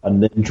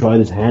 and then tried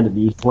his hand at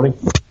the East 20.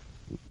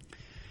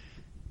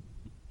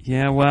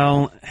 Yeah,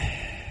 well,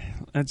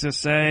 let's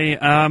just say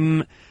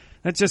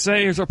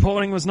his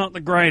reporting was not the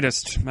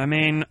greatest. I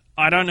mean,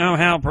 I don't know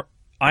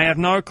I have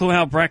no clue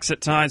how Brexit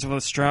ties with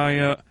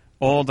Australia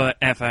or the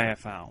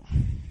FAFL.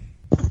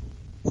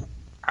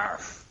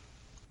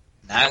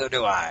 Neither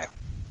do I.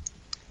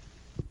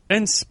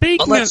 And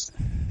speaking of...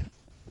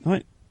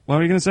 What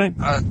were you going to say?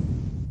 I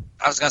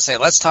was going to say,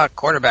 let's talk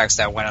quarterbacks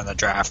that went in the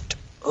draft.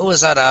 Who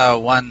was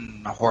that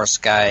one horse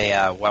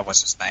guy? What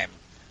was his name?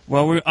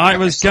 Well, I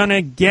was going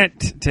to get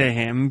to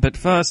him, but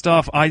first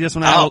off, I just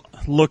want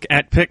to look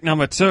at pick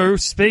number 2.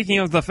 Speaking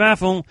of the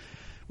FAFL,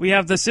 we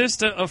have the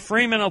sister of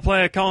Fremantle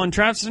player Colin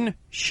Travston,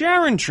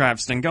 Sharon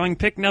Travston, going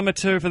pick number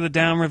 2 for the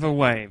Downriver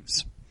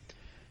Waves.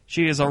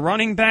 She is a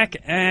running back,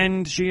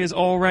 and she is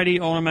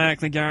already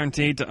automatically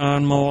guaranteed to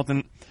earn more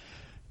than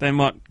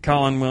what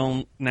Colin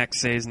will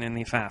next season in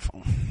the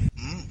FAFL.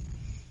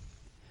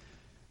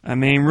 I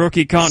mean,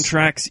 rookie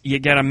contracts, you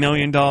get $1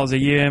 million a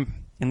year.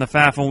 In the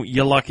FAFL,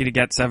 you're lucky to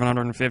get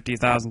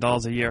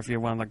 $750,000 a year if you're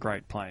one of the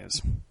great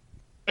players.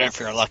 If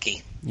you're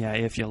lucky. Yeah,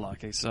 if you're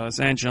lucky. So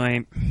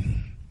essentially,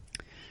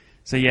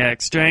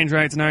 exchange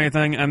rates and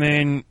everything. I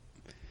mean,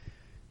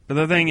 but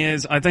the thing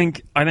is, I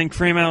think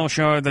Fremantle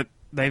showed that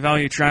they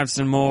value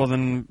Travston more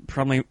than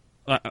probably.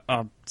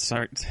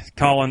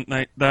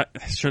 Colin. That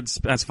should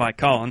specify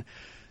Colin.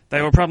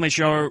 They will probably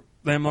show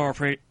they're more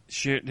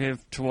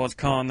appreciative towards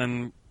Colin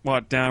than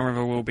what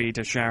Downriver will be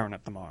to Sharon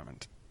at the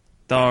moment.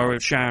 Though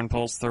if Sharon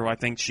pulls through, I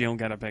think she'll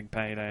get a big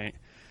payday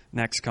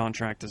next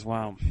contract as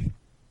well.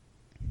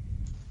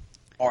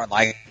 More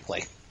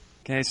likely.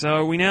 Okay,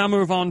 so we now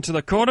move on to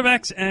the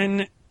quarterbacks,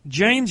 and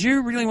James,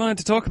 you really wanted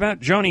to talk about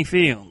Johnny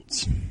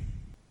Fields.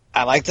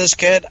 I like this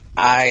kid.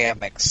 I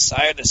am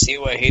excited to see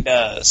what he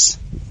does.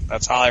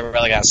 That's all I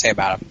really got to say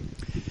about him.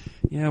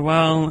 Yeah,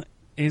 well,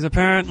 he's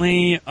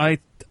apparently...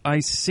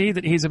 I see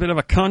that he's a bit of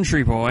a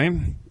country boy.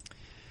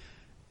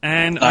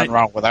 And Nothing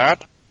wrong with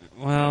that.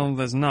 Well,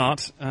 there's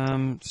not.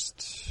 I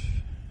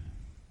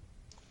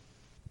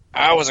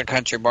was a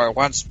country boy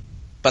once,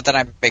 but then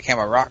I became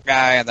a rock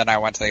guy, and then I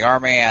went to the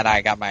Army, and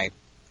I got my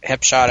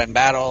hip shot in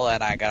battle,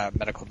 and I got a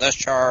medical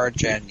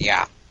discharge, and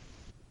yeah.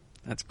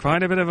 That's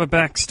quite a bit of a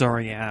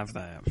backstory you have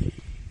there.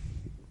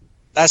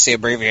 That's the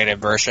abbreviated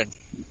version.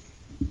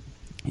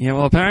 Yeah,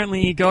 well,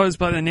 apparently he goes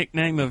by the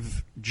nickname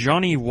of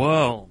Johnny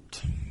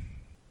World.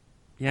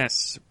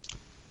 Yes.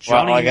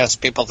 Johnny... Well, I guess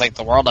people think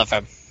the world of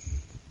him.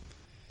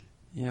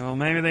 Yeah, well,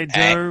 maybe they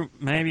do.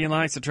 Maybe he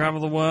likes to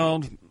travel the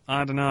world.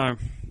 I don't know.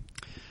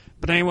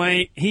 But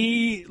anyway,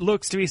 he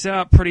looks to be set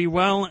up pretty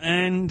well,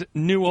 and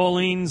New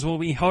Orleans will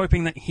be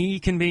hoping that he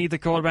can be the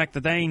quarterback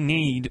that they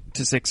need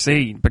to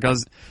succeed.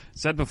 Because,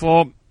 said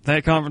before,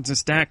 their conference is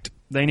stacked.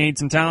 They need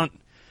some talent.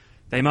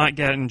 They might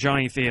get it in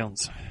Johnny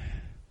Fields.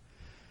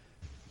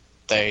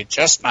 They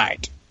just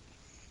might.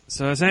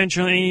 So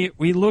essentially,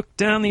 we look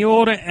down the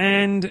order,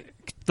 and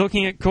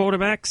looking at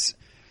quarterbacks,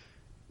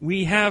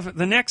 we have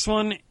the next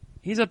one.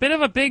 He's a bit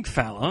of a big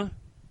fella,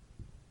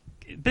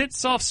 a bit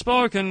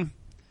soft-spoken,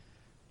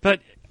 but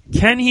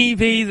can he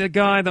be the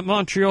guy that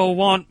Montreal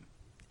want?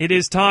 It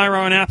is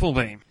Tyrone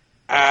Appleby.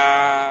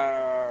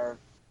 I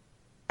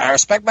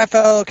respect my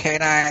fellow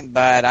canine,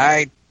 but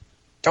I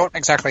don't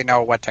exactly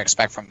know what to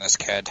expect from this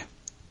kid.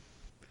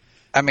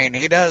 I mean,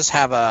 he does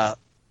have a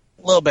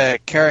little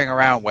bit carrying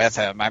around with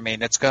him. I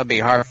mean, it's going to be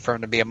hard for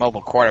him to be a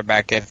mobile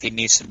quarterback if he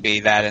needs to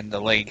be that in the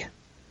league.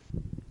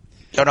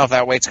 Don't know if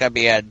that weight's going to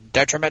be a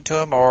detriment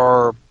to him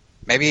or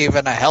maybe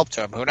even a help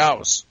to him. Who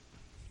knows?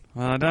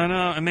 Well, I don't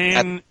know. I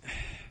mean,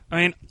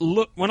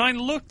 look, when I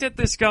looked at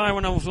this guy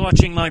when I was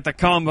watching like the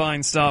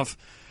combine stuff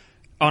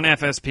on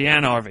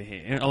FSPN over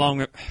here, along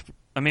with,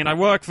 I mean, I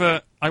work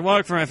for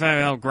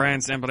FAFL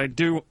Grandstand, but I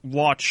do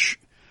watch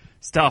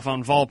stuff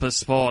on Vulpes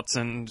Sports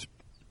and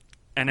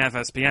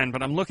FSPN.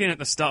 But I'm looking at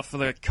the stuff for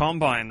the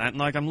combine, and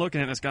like I'm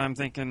looking at this guy, I'm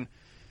thinking,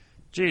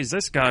 geez,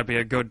 this guy would be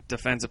a good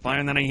defensive player.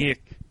 And then I hear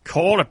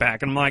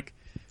quarterback, and I'm like,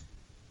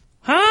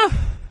 huh?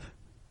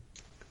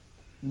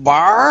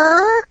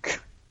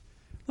 Bark?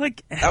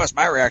 Like, that was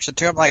my reaction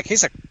to him. Like,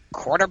 he's a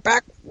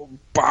quarterback?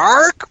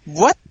 Bark?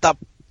 What the? Are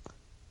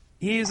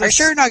you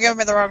sure you're not giving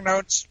me the wrong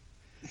notes?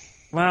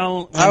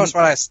 Well, that's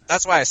why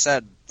I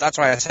said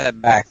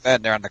back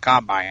then during the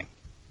combine.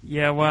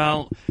 Yeah,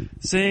 well,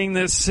 seeing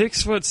this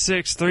 6'6",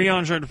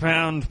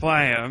 300-pound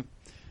player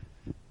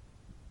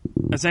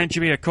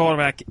essentially be a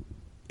quarterback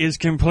is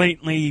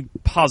completely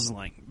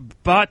puzzling.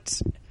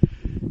 But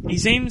he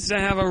seems to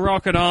have a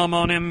rocket arm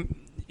on him.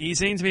 He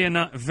seems to be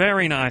a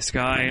very nice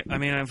guy. I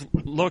mean, I've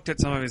looked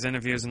at some of his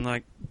interviews and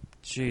like,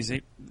 geez,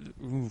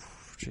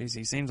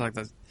 he seems like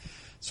the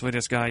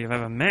sweetest guy you've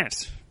ever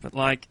met. But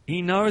like,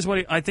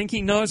 I think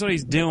he knows what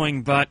he's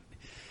doing. But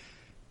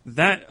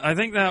I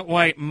think that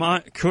weight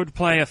could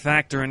play a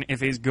factor in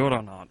if he's good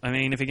or not. I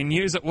mean, if he can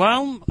use it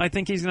well, I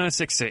think he's going to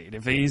succeed.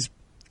 If he's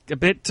a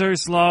bit too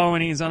slow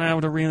and he's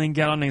unable to really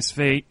get on his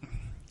feet,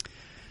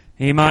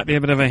 he might be a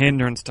bit of a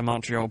hindrance to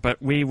Montreal.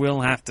 But we will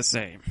have to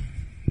see.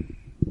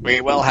 We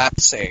will have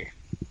to see.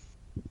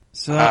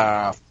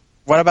 So,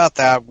 what about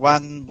that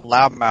one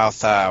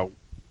loudmouth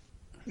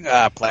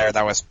player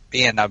that was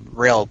being a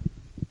real...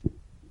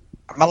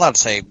 I'm allowed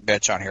to say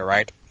bitch on here,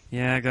 right?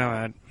 Yeah, go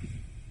ahead.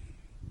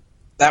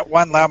 That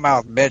one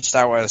loudmouth bitch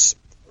that was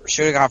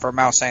shooting off her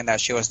mouth saying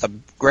that she was the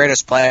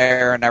greatest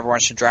player and everyone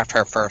should draft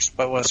her first.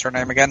 What was her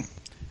name again?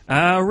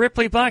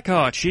 Ripley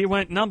Blackheart. She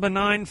went number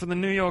 9 for the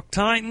New York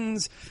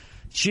Titans.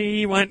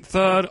 She went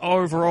 3rd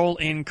overall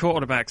in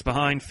quarterbacks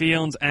behind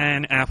Fields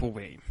and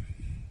Appleby.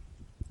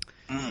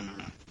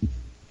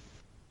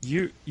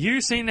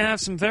 You seem to have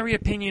some very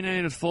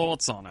opinionated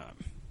thoughts on her.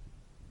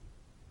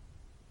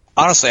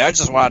 Honestly, I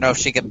just want to know if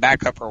she can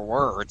back up her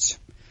words.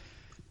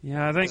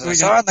 Yeah, I think I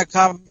saw her in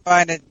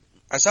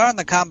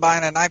the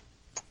combine, and I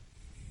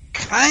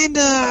kind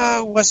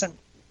of wasn't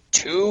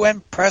too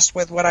impressed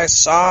with what I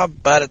saw,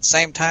 but at the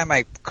same time,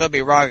 I could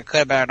be wrong. It could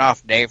have been an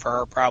off day for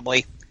her,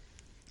 probably.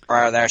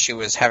 Or that she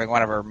was having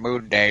one of her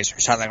mood days or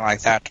something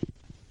like that.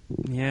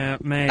 Yeah,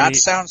 maybe. Not to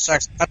sound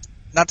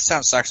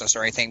sexist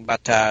or anything,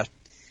 but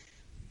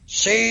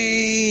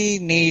she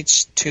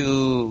needs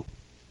to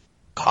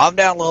calm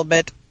down a little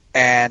bit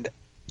and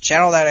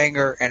channel that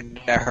anger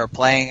into her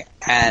playing,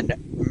 and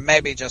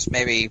maybe, just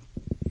maybe,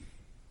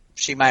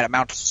 she might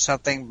amount to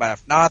something, but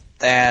if not,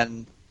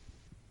 then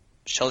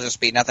she'll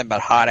just be nothing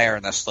but hot air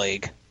in this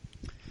league.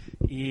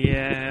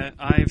 Yeah,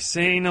 I've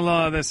seen a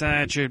lot of this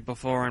attitude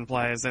before in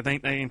players. They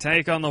think they can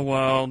take on the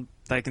world,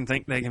 they can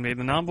think they can be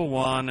the number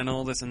one and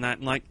all this and that.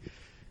 And like,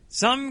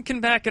 some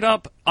can back it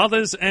up,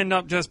 others end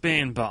up just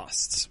being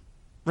busts.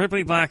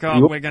 Ripley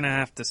Blackheart, we're going to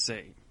have to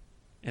see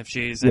if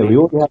she's... Yeah, we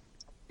already have a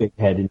big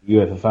head in the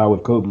UFFL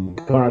with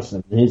Colt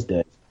Carson in his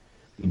days.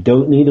 We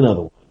don't need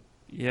another one.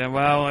 Yeah,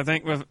 well, I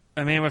think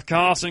with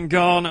Carson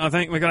gone, I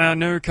think we're going to have a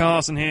new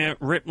Carson here,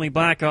 Ripley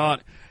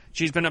Blackheart.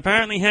 She's been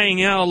apparently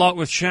hanging out a lot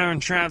with Sharon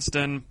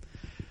Travston.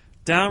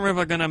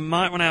 Downriver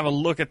might want to have a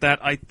look at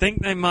that. I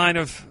think they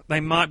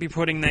might be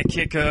putting their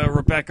kicker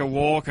Rebecca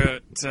Walker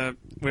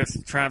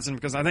with Travston,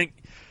 because I think,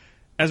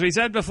 as we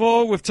said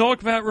before, we've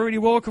talked about Rudy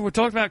Walker, we've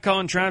talked about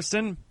Colin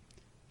Travston,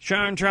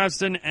 Sharon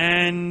Travston,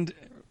 and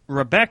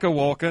Rebecca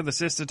Walker, the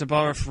sister to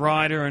both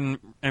Ryder and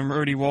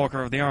Rudy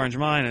Walker of the Orange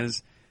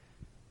Miners.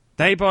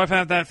 They both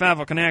have that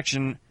FAFL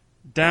connection.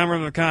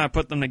 Downriver kind of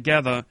put them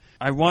together.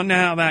 I wonder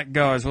how that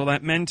goes. Will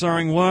that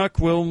mentoring work?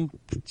 Will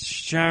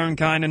Sharon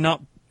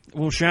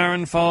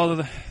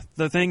follow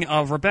the thing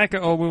of Rebecca,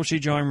 or will she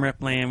join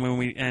Ripley, and will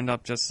we end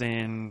up just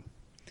seeing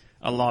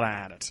a lot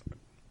at it?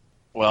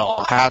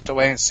 We'll have to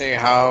wait and see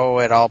how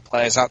it all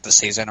plays out this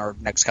season or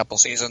next couple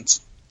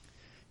seasons.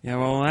 Yeah,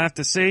 well, we'll have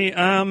to see.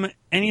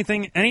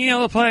 Any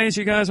other players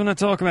you guys want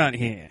to talk about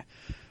here?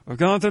 We've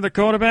gone through the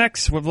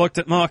quarterbacks. We've looked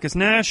at Marcus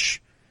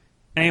Nash.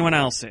 Anyone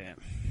else here?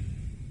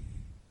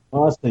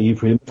 Honestly, you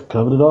pretty much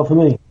covered it all for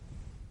me.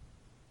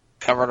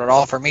 Covered it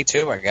all for me,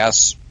 too, I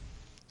guess.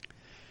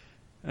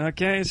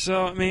 Okay,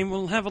 so, I mean,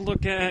 we'll have a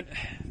look at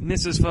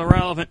Miss for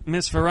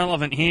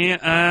Relevant here.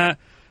 Akari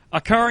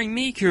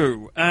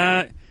Miku,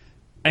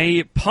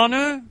 a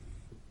punter.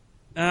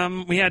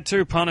 We had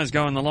 2 punters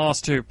go in the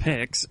last 2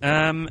 picks.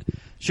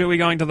 She'll be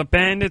going to the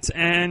Bandits,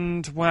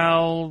 and,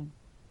 well,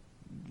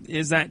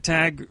 is that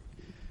tag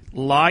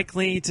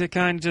likely to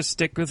kind of just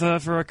stick with her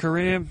for a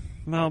career?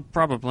 Well,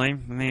 probably. I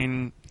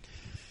mean,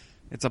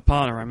 it's a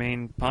punter. I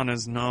mean,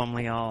 punters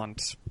normally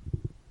aren't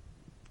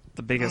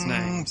the biggest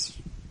names.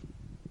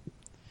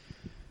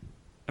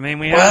 I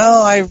mean,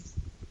 I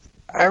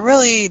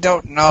really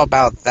don't know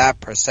about that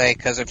per se,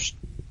 because if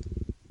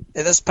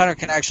this punter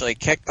can actually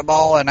kick the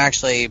ball and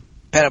actually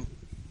pin a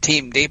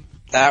team deep,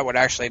 that would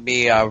actually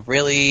be a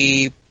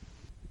really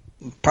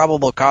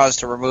probable cause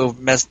to remove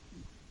Miss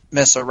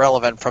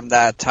Irrelevant from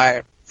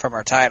from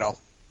her title.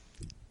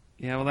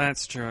 Yeah, well,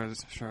 that's true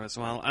as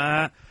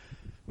well.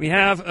 We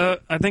have,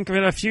 I think, we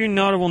have a few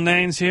notable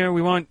names here.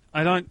 We won't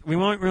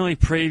really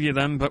preview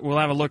them, but we'll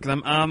have a look at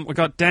them. We've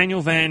got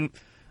Daniel Van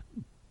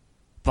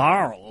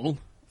Barrel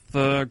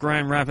for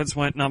Grand Rapids,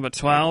 went number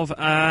 12.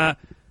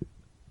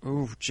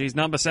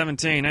 Number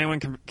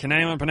 17. Can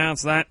anyone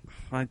pronounce that?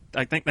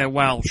 I think they're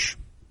Welsh.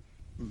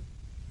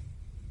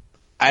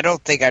 I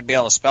don't think I'd be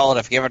able to spell it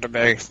if given to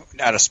me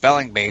at a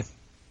spelling bee.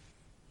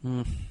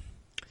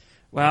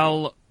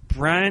 Well,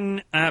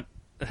 Bryan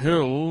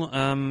Hill,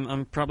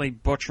 I'm probably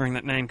butchering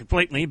that name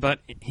completely, but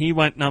he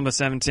went number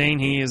 17.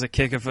 He is a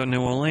kicker for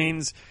New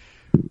Orleans.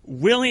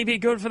 Will he be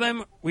good for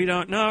them? We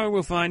don't know.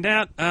 We'll find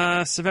out.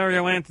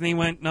 Severio Anthony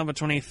went number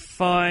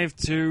 25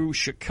 to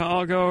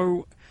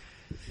Chicago.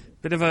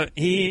 Bit of an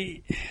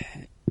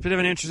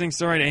interesting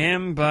story to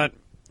him, but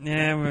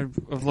yeah,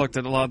 we've looked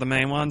at a lot of the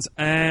main ones.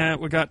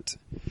 We've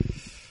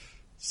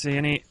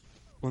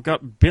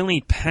got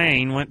Billy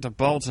Payne went to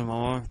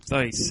Baltimore,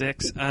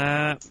 36.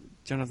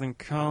 Jonathan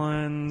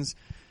Collins.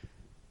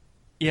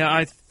 Yeah,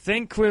 I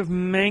think we've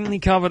mainly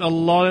covered a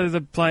lot of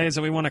the players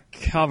that we want to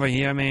cover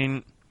here. I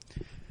mean,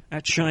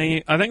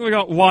 actually, I think we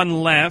got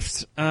one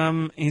left.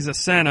 He's a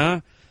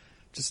center.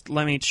 Just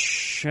let me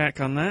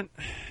check on that.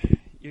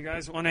 You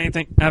guys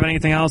have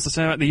anything else to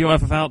say about the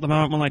UFFL at the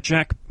moment while I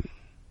check?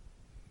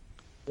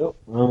 Nope,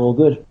 I'm all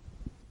good.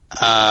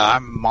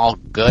 I'm all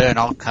good and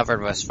all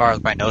covered as far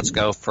as my notes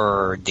go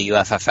for the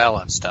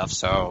UFFL and stuff,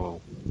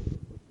 so...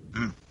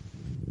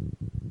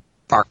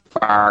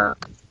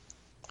 Bark.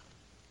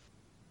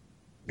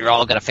 You're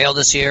all going to fail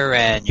this year,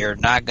 and you're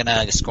not going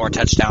to score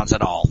touchdowns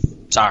at all.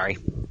 Sorry.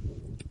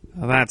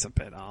 Well, that's a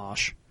bit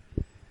harsh.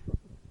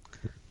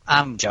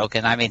 I'm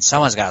joking. I mean,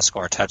 someone's got to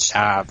score a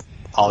touchdown.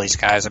 All these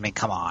guys, I mean,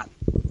 come on.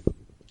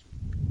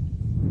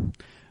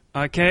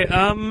 Okay,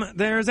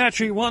 there's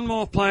actually one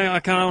more player I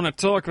kind of want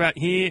to talk about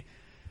here.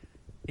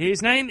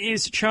 His name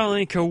is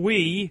Charlie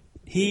Kawhi.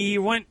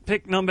 He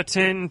picked number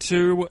 10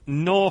 to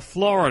North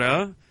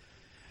Florida,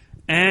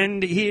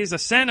 and he is a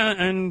center,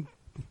 and,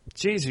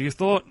 geez,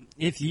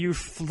 if you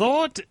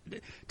thought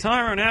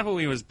Tyrone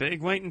Appleby was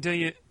big, wait until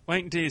you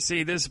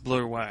see this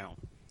blue whale.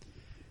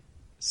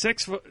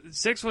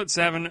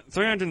 6'7",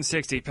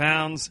 360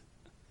 pounds.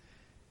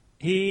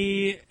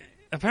 He's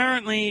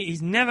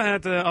never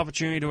had the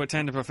opportunity to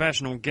attend a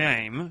professional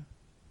game.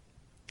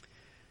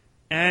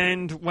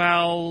 And,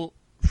 well,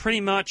 pretty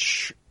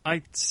much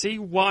I see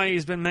why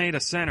he's been made a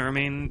center. I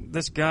mean,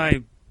 this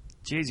guy,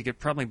 geez, he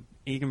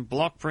can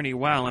block pretty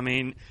well. I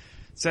mean,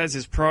 it says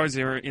his pros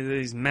are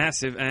he's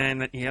massive and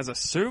that he has a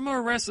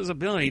sumo wrestler's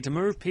ability to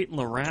move people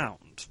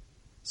around.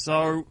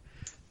 So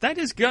that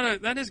is gonna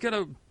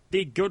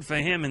be good for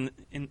him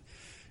in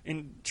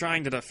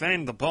trying to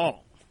defend the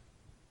ball.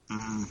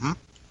 Mm-hmm.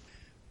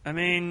 I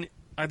mean,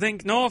 I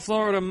think North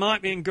Florida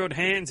might be in good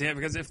hands here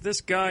because if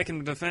this guy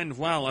can defend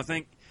well, I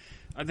think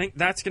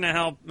that's going to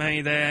help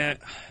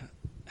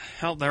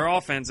their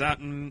offense out,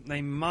 and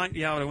they might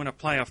be able to win a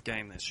playoff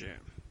game this year.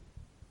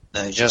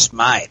 They just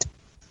might.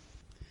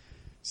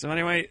 So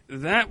anyway,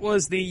 that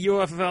was the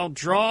UFFL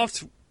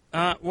draft.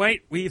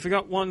 Wait, we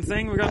forgot one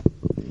thing.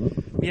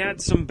 We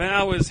had some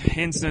Bowers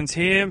incidents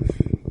here.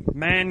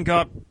 Man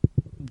got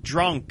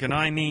drunk, and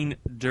I mean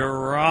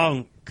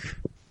drunk.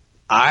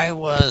 I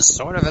was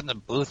sort of in the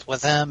booth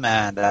with him,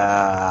 and,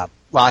 well,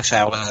 actually,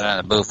 I wasn't in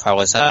the booth. I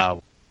was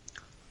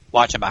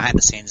watching behind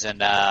the scenes,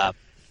 and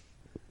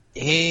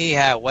he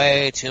had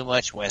way too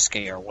much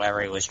whiskey or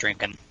whatever he was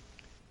drinking.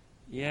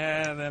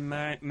 Yeah, there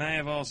may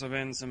have also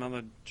been some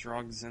other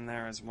drugs in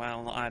there as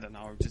well. I don't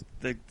know. Just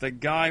the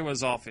guy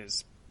was off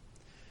his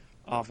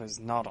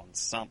nut on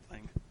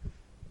something.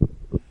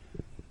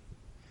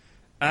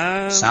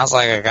 Sounds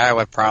like a guy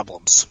with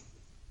problems.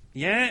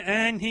 Yeah,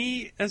 and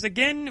we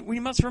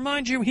must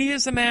remind you, he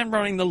is the man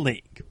running the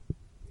league.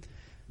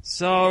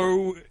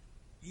 So,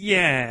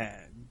 yeah,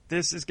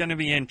 this is going to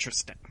be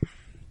interesting.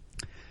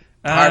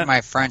 Pardon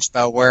my French,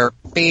 but we're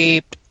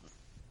beeped.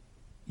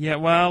 Yeah,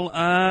 well,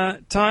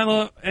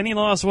 Tyler, any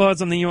last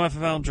words on the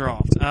UFFL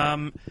draft?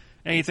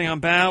 Anything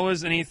on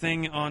Bowers,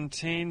 anything on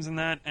teams and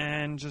that,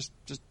 and just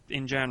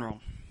in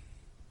general?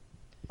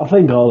 I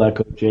think I'll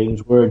echo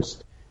James'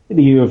 words. In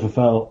the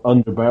UFFL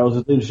under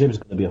Bowers' leadership is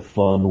going to be a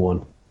fun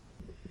one.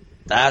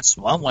 That's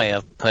one way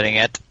of putting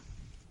it.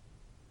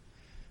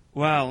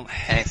 Well...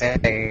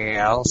 Anything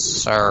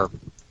else, or...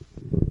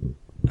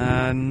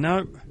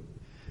 No.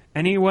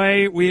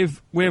 Anyway,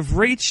 we've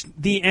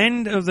reached the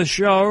end of the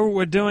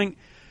show.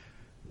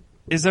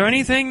 Is there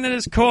anything that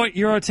has caught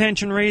your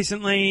attention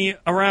recently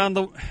around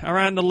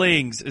the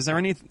leagues? Is there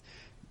any? Do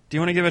you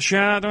want to give a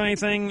shout or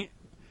anything?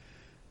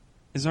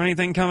 Is there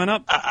anything coming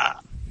up?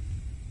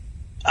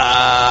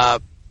 I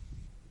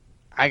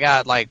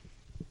got like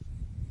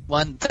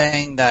one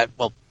thing that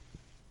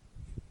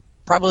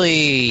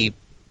probably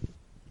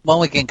one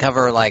we can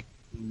cover like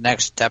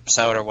next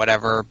episode or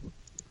whatever.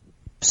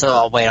 So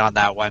I'll wait on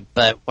that one.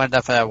 But one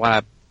stuff I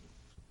want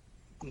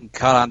to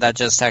cut on that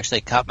just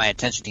actually caught my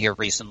attention here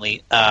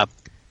recently. Kind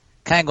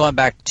of going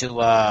back to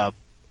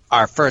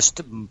our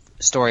first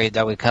story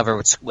that we covered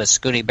with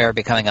Scooty Bear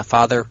becoming a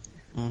father.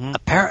 Mm-hmm.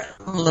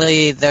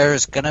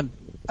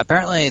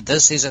 Apparently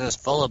this season is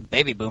full of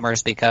baby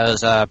boomers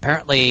because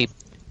apparently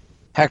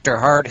Hector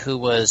Hart, who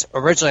was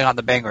originally on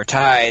the Bangor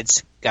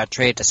Tides, got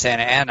traded to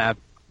Santa Ana,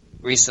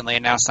 recently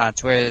announced on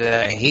Twitter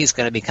that he's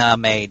going to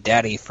become a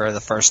daddy for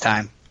the first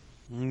time.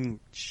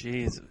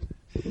 Jeez.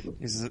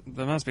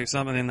 There must be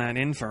something in that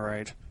info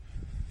rate.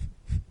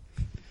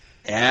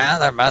 Yeah,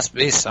 there must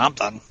be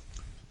something.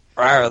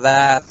 Prior to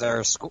that,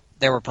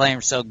 they were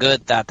playing so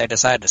good that they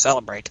decided to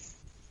celebrate.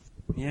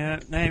 Yeah,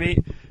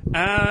 maybe.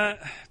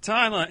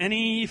 Tyler,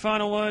 any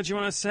final words you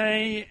want to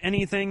say?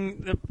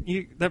 Anything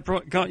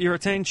that got your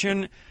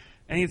attention?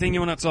 Anything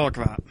you want to talk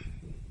about?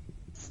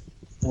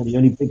 Well, the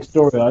only big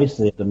story I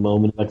see at the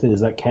moment, like I said,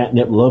 is that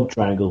catnip love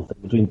triangle thing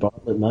between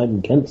Bartlett, Knight,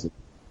 and Kenton.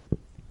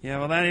 Yeah,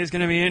 well, that is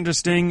going to be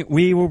interesting.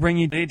 We will bring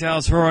you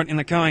details for it in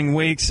the coming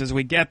weeks as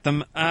we get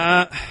them.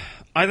 I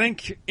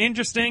think,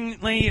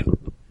 interestingly,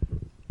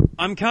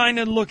 I'm kind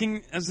of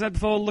looking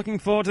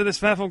forward to this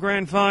FAFL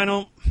Grand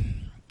Final.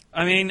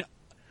 I mean,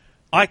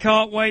 I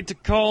can't wait to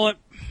call it.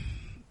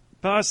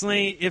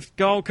 Personally, if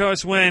Gold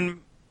Coast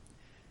win,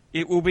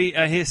 it will be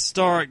a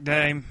historic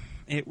day.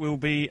 It will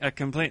be a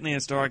completely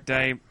historic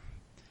day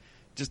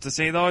just to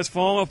see those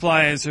former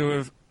players who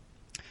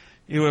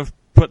have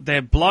put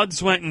their blood,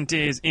 sweat, and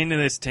tears into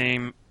this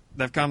team.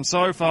 They've come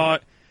so far,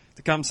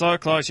 they've come so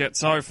close yet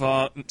so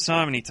far,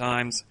 so many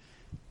times.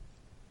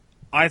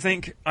 I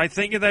think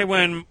if they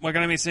win, we're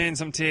going to be seeing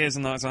some tears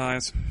in those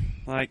eyes.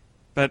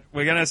 But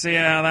we're going to see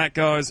how that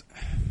goes.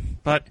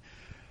 But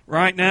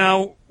right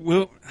now,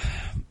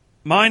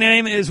 my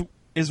name is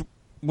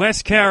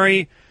Wes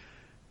Kerry.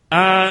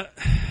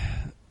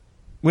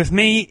 With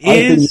me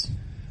is...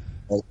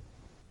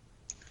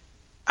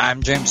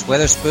 I'm James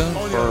Witherspoon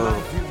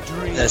for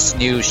this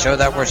new show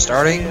that we're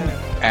starting,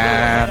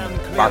 and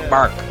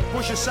bark.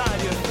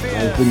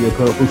 I'm video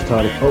co-host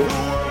Tyler Colt.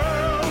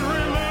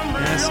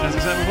 Yes, as I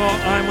said before,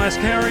 I'm Wes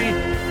Kerry.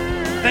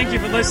 Thank you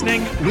for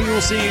listening. We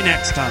will see you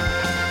next time.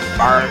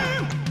 Bark.